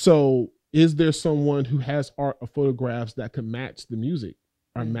 So is there someone who has art or photographs that can match the music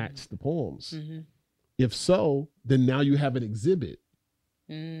or match the poems? If so, then now you have an exhibit.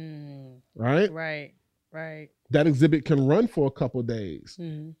 Right? Right. Right. That exhibit can run for a couple of days.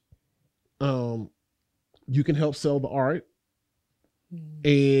 You can help sell the art,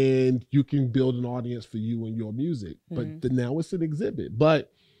 and you can build an audience for you and your music. But now it's an exhibit.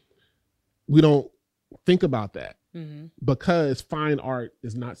 But we don't think about that. Because fine art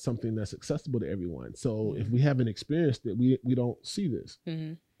is not something that's accessible to everyone. So if we haven't experienced it, we don't see this.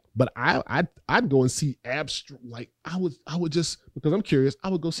 But I'd go and see abstract, like I would just, because I'm curious, I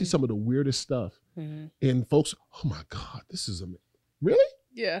would go see some of the weirdest stuff. And folks, oh my God, this is amazing. Really?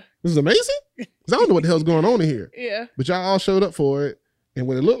 Yeah. This is amazing? Because I don't know what the hell's going on in here. Yeah. But y'all all showed up for it. And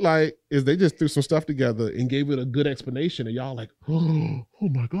what it looked like is they just threw some stuff together and gave it a good explanation. And y'all like, oh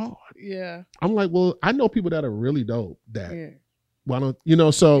my God. Yeah. I'm like, well, I know people that are really dope that why don't,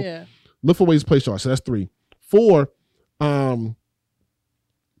 so look for ways to place your art. So that's 3. 4,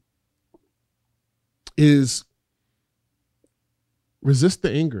 is resist the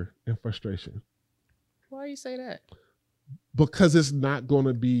anger and frustration. Why you say that? Because it's not going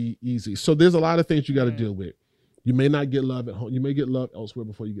to be easy. So there's a lot of things you got to deal with. You may not get love at home. You may get love elsewhere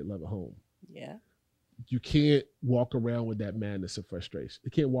before you get love at home. Yeah. You can't walk around with that madness and frustration.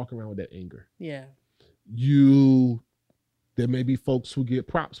 You can't walk around with that anger. Yeah. There may be folks who get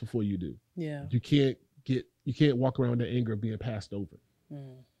props before you do. Yeah. You can't walk around with that anger of being passed over.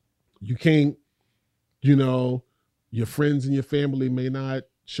 You can't, your friends and your family may not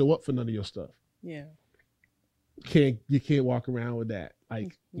show up for none of your stuff. Yeah. You can't walk around with that.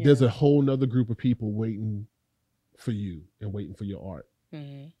 Like there's a whole nother group of people waiting for you and waiting for your art.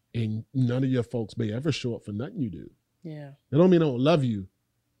 And none of your folks may ever show up for nothing you do. Yeah. It don't mean they don't love you,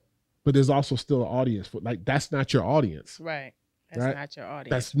 but there's also still an audience for, like, that's not your audience. Right. That's not your audience.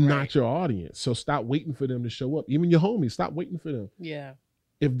 That's not your audience. So stop waiting for them to show up. Even your homies, stop waiting for them. Yeah.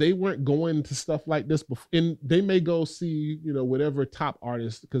 If they weren't going to stuff like this before, and they may go see, whatever top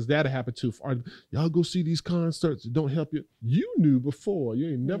artist, because that'll happen too. Y'all go see these concerts. Don't help you. You knew before.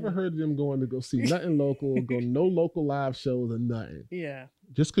 You ain't never heard of them going to go see nothing local, go no local live shows or nothing. Yeah.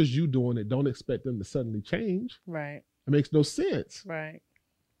 Just because you doing it, don't expect them to suddenly change. Right. It makes no sense. Right.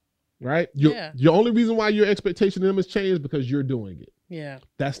 Right? The only reason why your expectation of them has changed is because you're doing it. Yeah.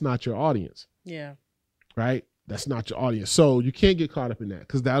 That's not your audience. Yeah. Right? That's not your audience. So you can't get caught up in that,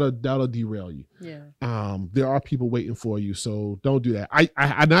 because that'll derail you. Yeah. There are people waiting for you. So don't do that. I'm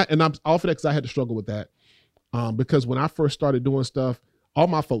all for that, because I had to struggle with that. Because when I first started doing stuff, all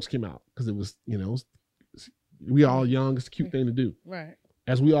my folks came out, because it was, we all young. It's a cute thing to do. Right.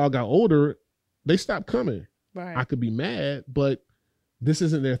 As we all got older, they stopped coming. Right. I could be mad, but this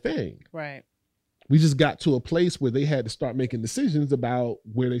isn't their thing. Right. We just got to a place where they had to start making decisions about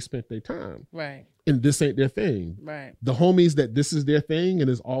where they spent their time. Right. And this ain't their thing. Right. The homies that this is their thing and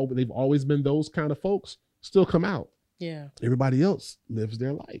they've always been those kind of folks still come out. Yeah. Everybody else lives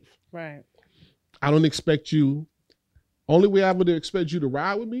their life. Right. I don't expect you. Only way I would expect you to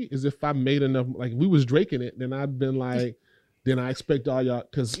ride with me is if I made enough. Like if we was Draking it, then I'd been like, then I expect all y'all,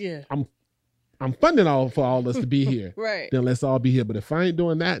 because I'm funding for all us to be here. Right. Then let's all be here. But if I ain't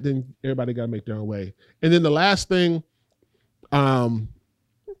doing that, then everybody got to make their own way. And then the last thing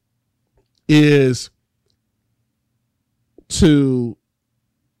is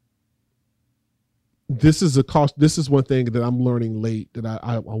this is one thing that I'm learning late that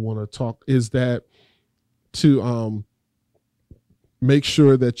I want to talk, is that to make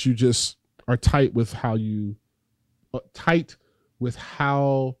sure that you just are tight with how you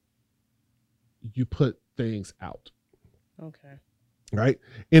put things out. Okay. Right.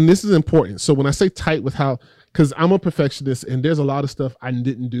 And this is important. So when I say tight with how, because I'm a perfectionist and there's a lot of stuff I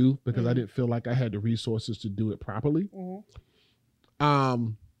didn't do because I didn't feel like I had the resources to do it properly.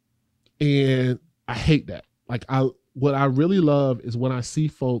 And I hate that. Like what I really love is when I see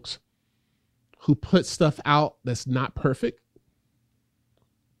folks who put stuff out that's not perfect,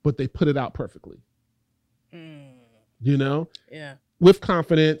 but they put it out perfectly. Yeah. With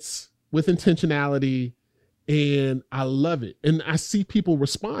confidence, with intentionality, And I love it. And I see people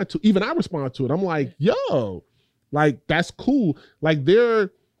respond to, even I respond to it. I'm like, yo, like that's cool. Like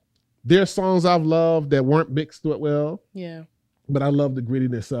there are songs I've loved that weren't mixed well. Yeah. But I love the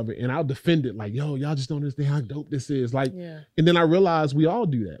grittiness of it. And I'll defend it like, yo, y'all just don't understand how dope this is. Like, and then I realized we all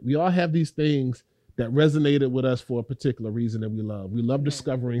do that. We all have these things that resonated with us for a particular reason that we love. We love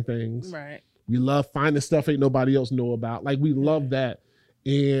discovering things. Right. We love finding stuff ain't nobody else know about. Like we love that.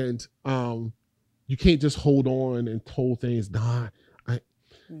 And you can't just hold on and hold things.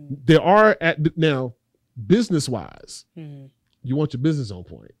 There are now business-wise, you want your business on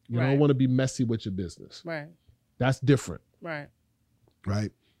point. You don't want to be messy with your business. Right. That's different. Right.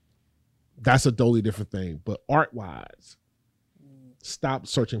 Right. That's a totally different thing. But art-wise, stop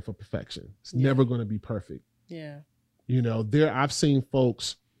searching for perfection. It's never going to be perfect. Yeah. You know, I've seen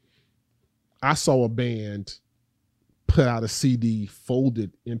folks, I saw a band put out a CD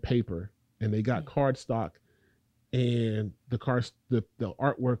folded in paper, and they got cardstock, and the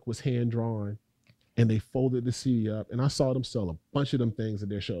artwork was hand drawn, and they folded the CD up, and I saw them sell a bunch of them things at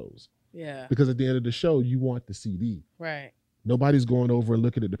their shows. Yeah. Because at the end of the show, you want the CD. Right. Nobody's going over and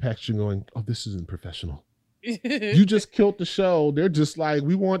looking at the packaging going, oh, this isn't professional. You just killed the show. They're just like,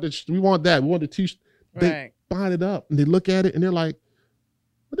 we want that. We want the t-shirt. They bind it up and they look at it and they're like,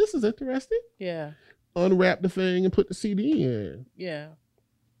 well, this is interesting. Yeah. Unwrap the thing and put the CD in. Yeah.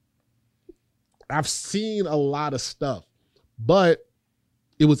 I've seen a lot of stuff, but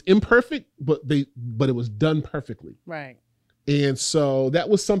it was imperfect, but it was done perfectly. Right. And so that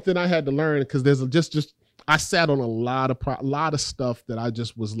was something I had to learn, because there's I sat on a lot of stuff that I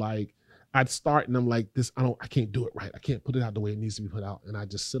just was like, I'd start and I'm like, I can't do it right. I can't put it out the way it needs to be put out. And I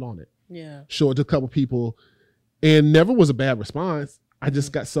just sit on it. Yeah. Show it to a couple people, and never was a bad response. I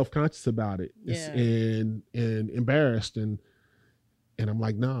just got self-conscious about it and embarrassed. And I'm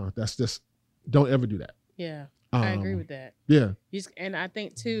like, nah, that's just, don't ever do that. Yeah. I agree with that. Yeah. And I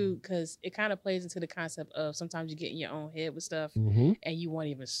think too, because it kind of plays into the concept of sometimes you get in your own head with stuff Mm-hmm. and you won't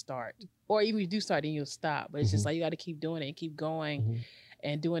even start. Or even if you do start, then you'll stop. But it's just like you got to keep doing it and keep going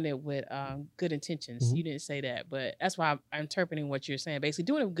and doing it with good intentions. You didn't say that, but that's why I'm interpreting what you're saying. Basically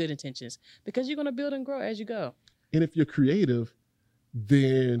doing it with good intentions, because you're going to build and grow as you go. And if you're creative,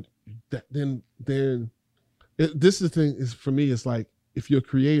 then this is the thing is, for me, it's like, if you're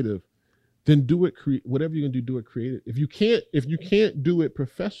creative, then do it. Whatever you're gonna do it creative. If you can't do it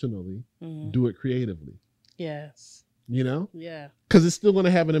professionally, do it creatively. Yes. You know. Yeah. Because it's still gonna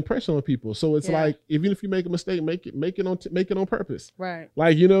have an impression on people. So it's like, even if you make a mistake, make it on purpose. Right.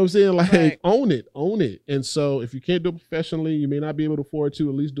 Like, you know what I'm saying? Like, own it. And so if you can't do it professionally, you may not be able to afford to.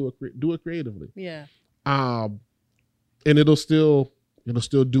 At least do it creatively. Yeah. And it'll still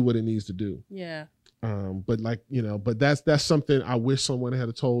do what it needs to do. Yeah. But like, you know, but that's something I wish someone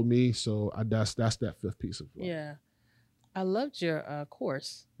had told me. So that's that fifth piece of life. Yeah. I loved your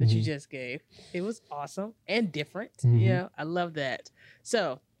course that you just gave. It was awesome and different. Yeah, I love that.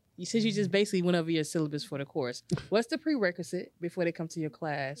 So you said you just basically went over your syllabus for the course. What's the prerequisite before they come to your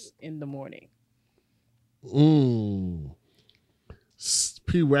class in the morning?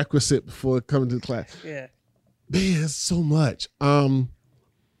 Prerequisite before coming to class. Yeah. Man, it's so much.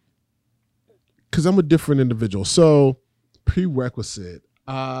 Because I'm a different individual. So prerequisite.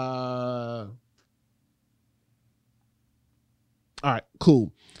 All right,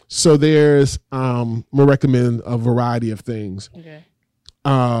 cool. So there's I'm gonna recommend a variety of things. Okay.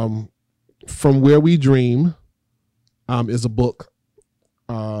 From Where We Dream is a book.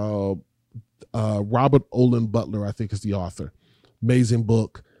 Robert Olin Butler, I think, is the author. Amazing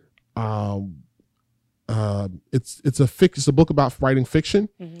book. It's a book about writing fiction,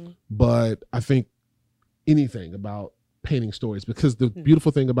 but I think anything about painting stories, because the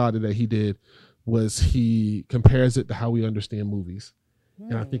beautiful thing about it that he did was he compares it to how we understand movies.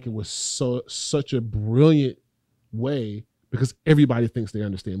 And I think it was such a brilliant way, because everybody thinks they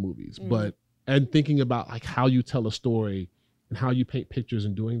understand movies, and thinking about like how you tell a story and how you paint pictures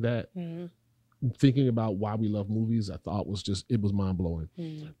and doing that, thinking about why we love movies, I thought it was mind blowing.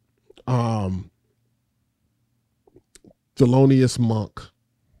 Thelonious Monk,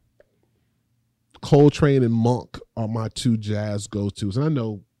 Coltrane and Monk are my two jazz go-tos. And I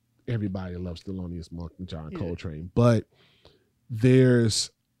know everybody loves Thelonious Monk and John Coltrane, but there's,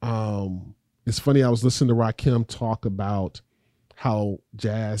 it's funny, I was listening to Rakim talk about how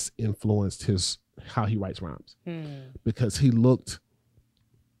jazz influenced how he writes rhymes. Because if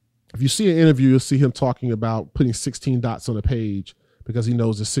you see an interview, you'll see him talking about putting 16 dots on a page because he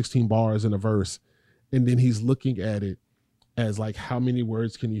knows there's 16 bars in a verse. And then he's looking at it as like, how many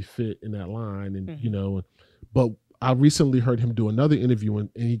words can you fit in that line? And, you know, but I recently heard him do another interview and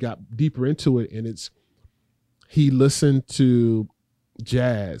he got deeper into it. And he listened to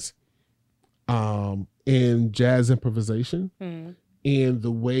jazz, and jazz improvisation, and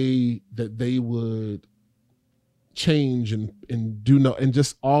the way that they would change and do and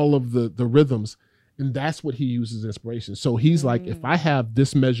just all of the rhythms. And that's what he uses inspiration. So he's like, if I have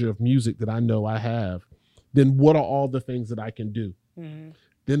this measure of music that I know I have, then what are all the things that I can do?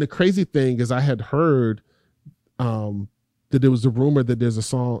 Then the crazy thing is I had heard that there was a rumor that there's a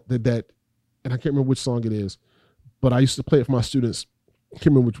song that, and I can't remember which song it is, but I used to play it for my students.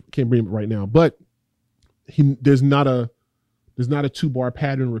 Can't remember it right now, but there's not a 2-bar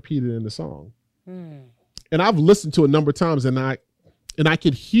pattern repeated in the song. And I've listened to it a number of times, and I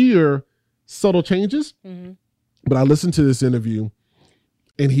could hear subtle changes, but I listened to this interview,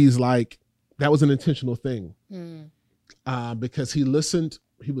 and he's like, that was an intentional thing, because he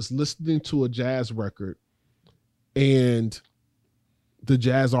was listening to a jazz record, and the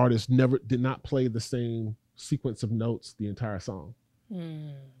jazz artist did not play the same sequence of notes the entire song.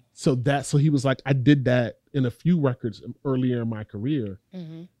 So he was like, I did that in a few records earlier in my career,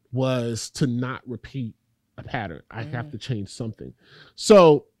 was to not repeat a pattern. I have to change something.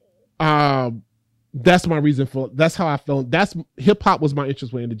 So that's my reason that's how I felt. Hip hop was my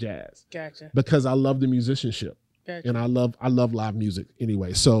interest way into jazz. Gotcha. Because I love the musicianship. Gotcha. And I love live music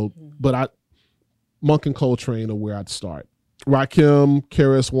anyway. So, but Monk and Coltrane are where I'd start. Rakim,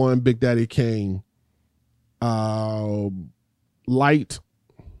 KRS-One, Big Daddy Kane, Light,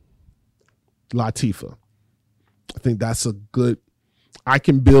 Latifah. I think that's a good. I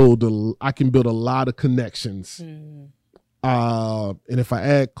can build a lot of connections. And if I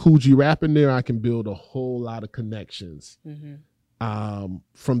add Kool G Rap in there, I can build a whole lot of connections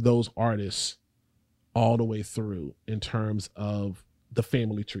from those artists all the way through in terms of the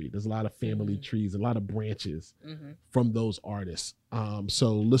family tree. There's a lot of family trees, a lot of branches from those artists.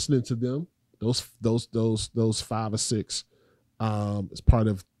 So listening to them, those 5 or 6 is part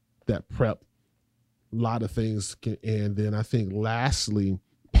of that prep. A lot of things and then I think lastly,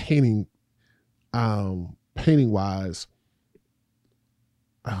 painting wise,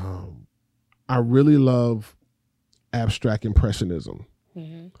 I really love abstract impressionism.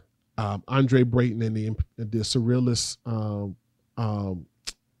 Andre Breton and the surrealists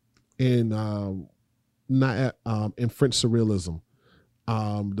in French surrealism,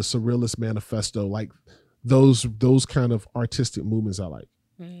 the Surrealist Manifesto, like those kind of artistic movements I like.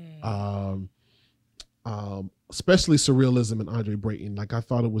 Especially surrealism and Andre Breton. Like I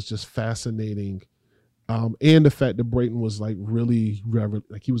thought it was just fascinating. And the fact that Brayton was like really,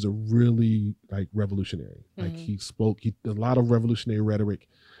 he was a really like revolutionary. Like he spoke a lot of revolutionary rhetoric,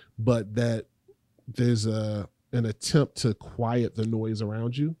 but that there's an attempt to quiet the noise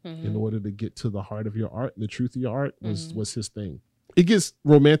around you in order to get to the heart of your art. And the truth of your art was his thing. It gets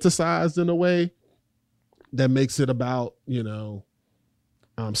romanticized in a way that makes it about,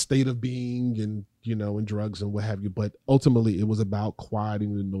 state of being and, and drugs and what have you. But ultimately it was about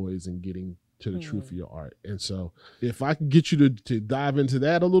quieting the noise and getting to the truth of your art. And so if I can get you to dive into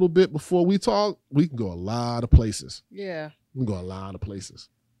that a little bit before we talk, we can go a lot of places. Yeah. We can go a lot of places.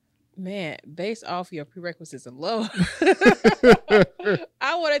 Man, based off your prerequisites alone,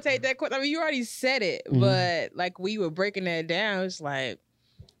 I want to take that course. I mean, you already said it, but like we were breaking that down, it's like,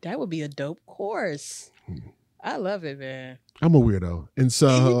 that would be a dope course. I love it, man. I'm a weirdo. And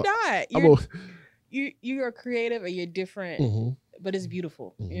so you're not. You're creative and you're different, but it's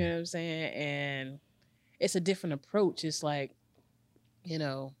beautiful. You know what I'm saying? And it's a different approach. It's like, it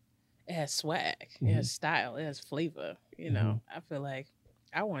has swag, it has style, it has flavor. I feel like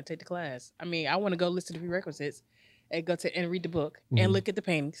I want to take the class. I mean, I want to go listen to the prerequisites and go to and read the book and look at the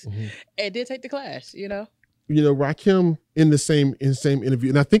paintings and then take the class, Rakim in the same interview,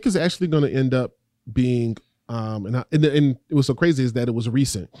 and I think it's actually going to end up being and it was so crazy is that it was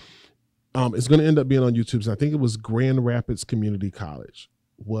recent. It's going to end up being on YouTube. So I think it was Grand Rapids Community College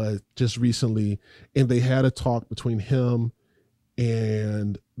was just recently, and they had a talk between him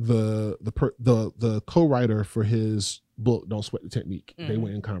and the co-writer for his book, Don't Sweat the Technique. They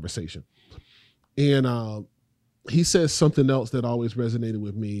went in conversation, and he says something else that always resonated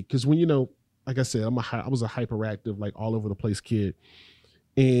with me because when like I said, I was a hyperactive, like all over the place kid,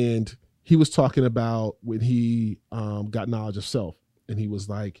 and he was talking about when he got knowledge of self, and he was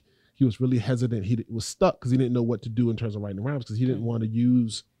like. He was really hesitant. He was stuck because he didn't know what to do in terms of writing rhymes because he didn't want to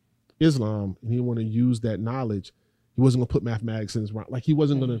use Islam and he didn't want to use that knowledge. He wasn't going to put mathematics in his rhyme. Like he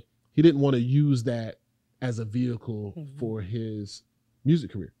didn't want to use that as a vehicle for his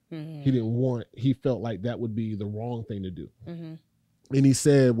music career. He felt like that would be the wrong thing to do. And he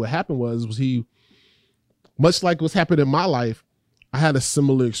said what happened was he, much like what's happened in my life, I had a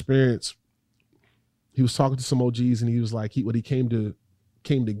similar experience he was talking to some OGs, and he was like, what he came to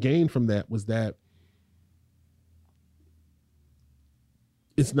gain from that was that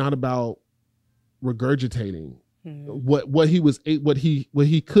it's not about regurgitating. What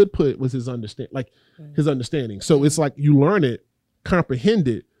he could put was his understanding. So it's like you learn it, comprehend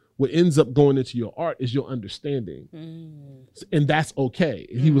it. What ends up going into your art is your understanding, and that's okay.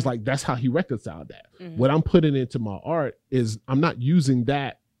 And he was like, that's how he reconciled that. What I'm putting into my art is I'm not using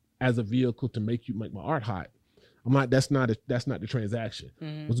that as a vehicle to make my art hot. I'm not. That's not the transaction.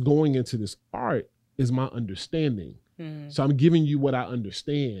 What's going into this art is my understanding. So I'm giving you what I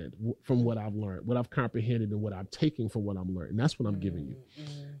understand from what I've learned, what I've comprehended, and what I'm taking from what I'm learning. That's what I'm giving you.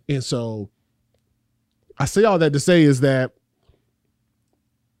 And so I say all that to say is that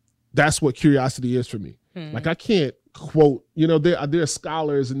that's what curiosity is for me. Like I can't quote, there are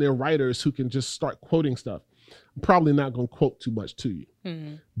scholars and there are writers who can just start quoting stuff. I'm probably not going to quote too much to you,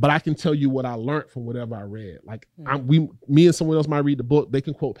 but I can tell you what I learned from whatever I read. Like me and someone else might read the book. They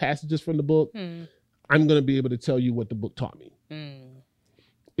can quote passages from the book. I'm going to be able to tell you what the book taught me.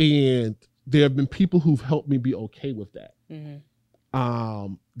 And there have been people who've helped me be okay with that.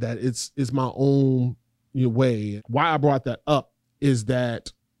 That it's my own way. Why I brought that up is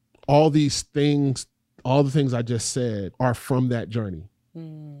that all the things I just said are from that journey,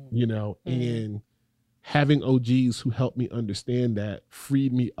 and having OGs who helped me understand that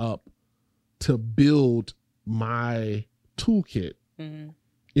freed me up to build my toolkit in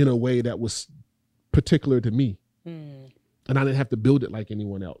a way that was particular to me. And I didn't have to build it like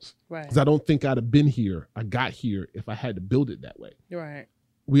anyone else. Right. Because I don't think I'd have been here. I got here if I had to build it that way. Right.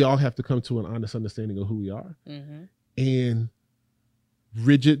 We all have to come to an honest understanding of who we are. And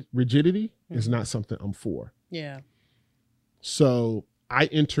rigidity is not something I'm for. Yeah. So I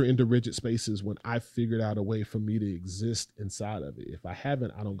enter into rigid spaces when I figured out a way for me to exist inside of it. If I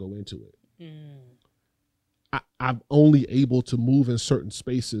haven't, I don't go into it. I'm only able to move in certain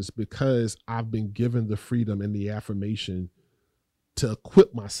spaces because I've been given the freedom and the affirmation to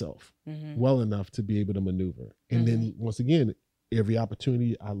equip myself well enough to be able to maneuver. And then once again, every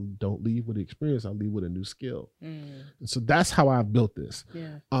opportunity, I don't leave with the experience, I leave with a new skill. And so that's how I've built this.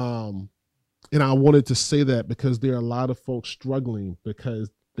 Yeah. And I wanted to say that because there are a lot of folks struggling because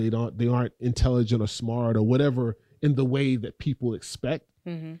they aren't intelligent or smart or whatever in the way that people expect.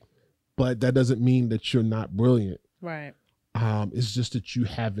 But that doesn't mean that you're not brilliant. Right. It's just that you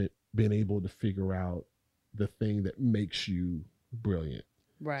haven't been able to figure out the thing that makes you brilliant.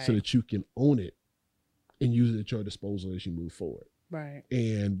 Right. So that you can own it and use it at your disposal as you move forward. Right.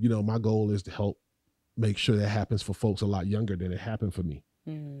 And, my goal is to help make sure that happens for folks a lot younger than it happened for me.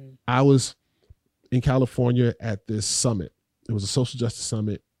 I was in California at this summit. It was a social justice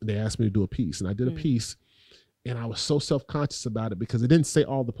summit. They asked me to do a piece, and I did a piece. And I was so self-conscious about it because it didn't say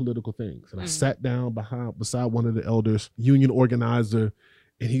all the political things. And I sat down beside one of the elders, union organizer,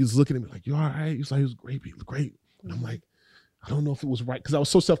 and he was looking at me like, "You all right?" He was like, "It was great. It was great." And I'm like, I don't know if it was right because I was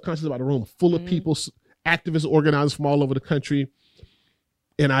so self-conscious about the room full of people, activists, organizers from all over the country.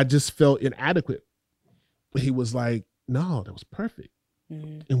 And I just felt inadequate. He was like, "No, that was perfect."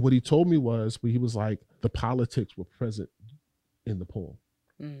 And what he told me he was like, the politics were present in the poem.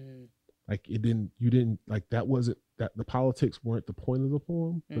 Like that the politics weren't the point of the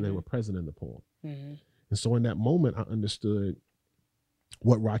poem, but they were present in the poem. And so in that moment, I understood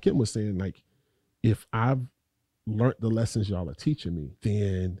what Rakim was saying. Like, if I've learned the lessons y'all are teaching me,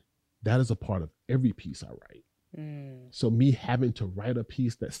 then that is a part of every piece I write. So me having to write a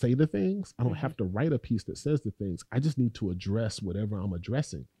piece that say the things, I don't have to write a piece that says the things. I just need to address whatever I'm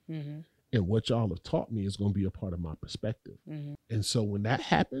addressing. And what y'all have taught me is going to be a part of my perspective. And so when that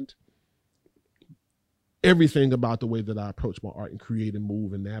happened, everything about the way that I approach my art and create and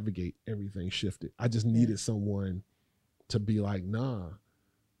move and navigate, everything shifted. I just needed someone to be like, nah,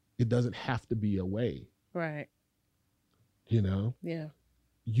 it doesn't have to be a way. Right. Yeah.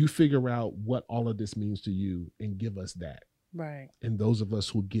 You figure out what all of this means to you and give us that. Right. And those of us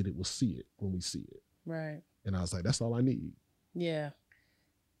who get it will see it when we see it. Right. And I was like, that's all I need. Yeah.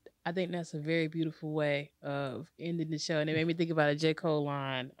 I think that's a very beautiful way of ending the show. And it made me think about a J. Cole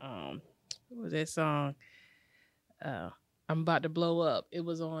line. What was that song? I'm about to blow up. It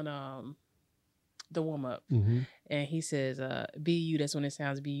was on the warm up. And he says, be you, that's when it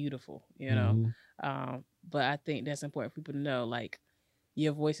sounds beautiful, but I think that's important for people to know, like,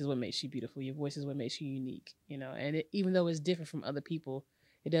 your voice is what makes you beautiful. Your voice is what makes you unique, and even though it's different from other people,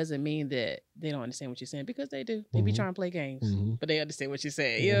 it doesn't mean that they don't understand what you're saying, because they do. They be trying to play games, but they understand what you're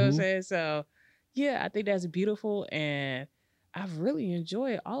saying. You know what I'm saying? So yeah, I think that's beautiful. And I've really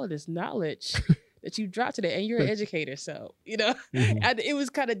enjoyed all of this knowledge that you dropped today, and you're an educator, so Mhm. it was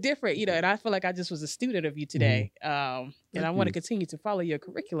kind of different, and I feel like I just was a student of you today, and Thank I want to you. continue to follow your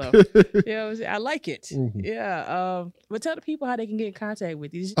curriculum. I like it. Mhm. Yeah. But tell the people how they can get in contact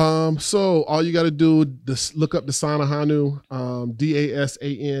with you. So all you got to do is look up Dasan Ahanu,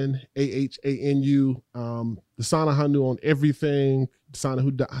 DASANAHANU, Dasan Ahanu on everything,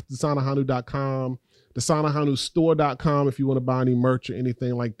 DasanAhanu.com, DasanAhanuStore.com if you want to buy any merch or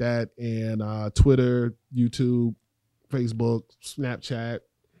anything like that, and Twitter, YouTube, Facebook, Snapchat,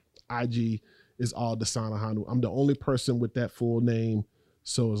 IG is all Dasan Ahanu. I'm the only person with that full name,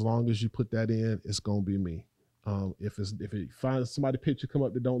 so as long as you put that in, it's gonna be me. If it finds somebody picture come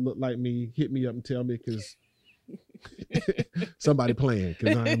up that don't look like me, hit me up and tell me, because somebody playing,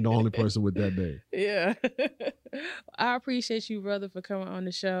 because I am the only person with that name. Yeah. I appreciate you, brother, for coming on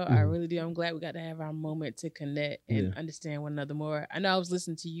the show. I really do. I'm glad we got to have our moment to connect and understand one another more. I know I was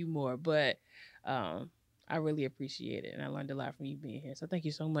listening to you more, but I really appreciate it, and I learned a lot from you being here. So thank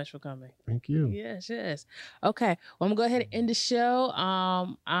you so much for coming. Thank you. Yes. Okay. Well, I'm gonna go ahead and end the show.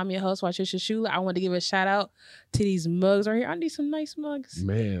 I'm your host, Patricia Shula. I want to give a shout out to these mugs right here. I need some nice mugs.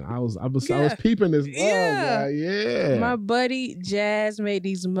 Man, I was peeping this mug. Yeah. My buddy Jazz made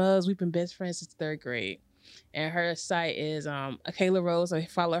these mugs. We've been best friends since 3rd grade. And her site is Akayla Rose. So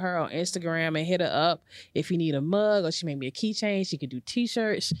follow her on Instagram and hit her up if you need a mug, or she made me a keychain. She can do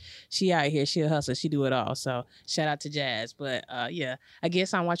t-shirts. She out here. She a hustler. She do it all. So shout out to Jazz. But I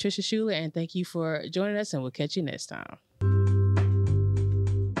guess I'm Patricia Shula, and thank you for joining us, and we'll catch you next time.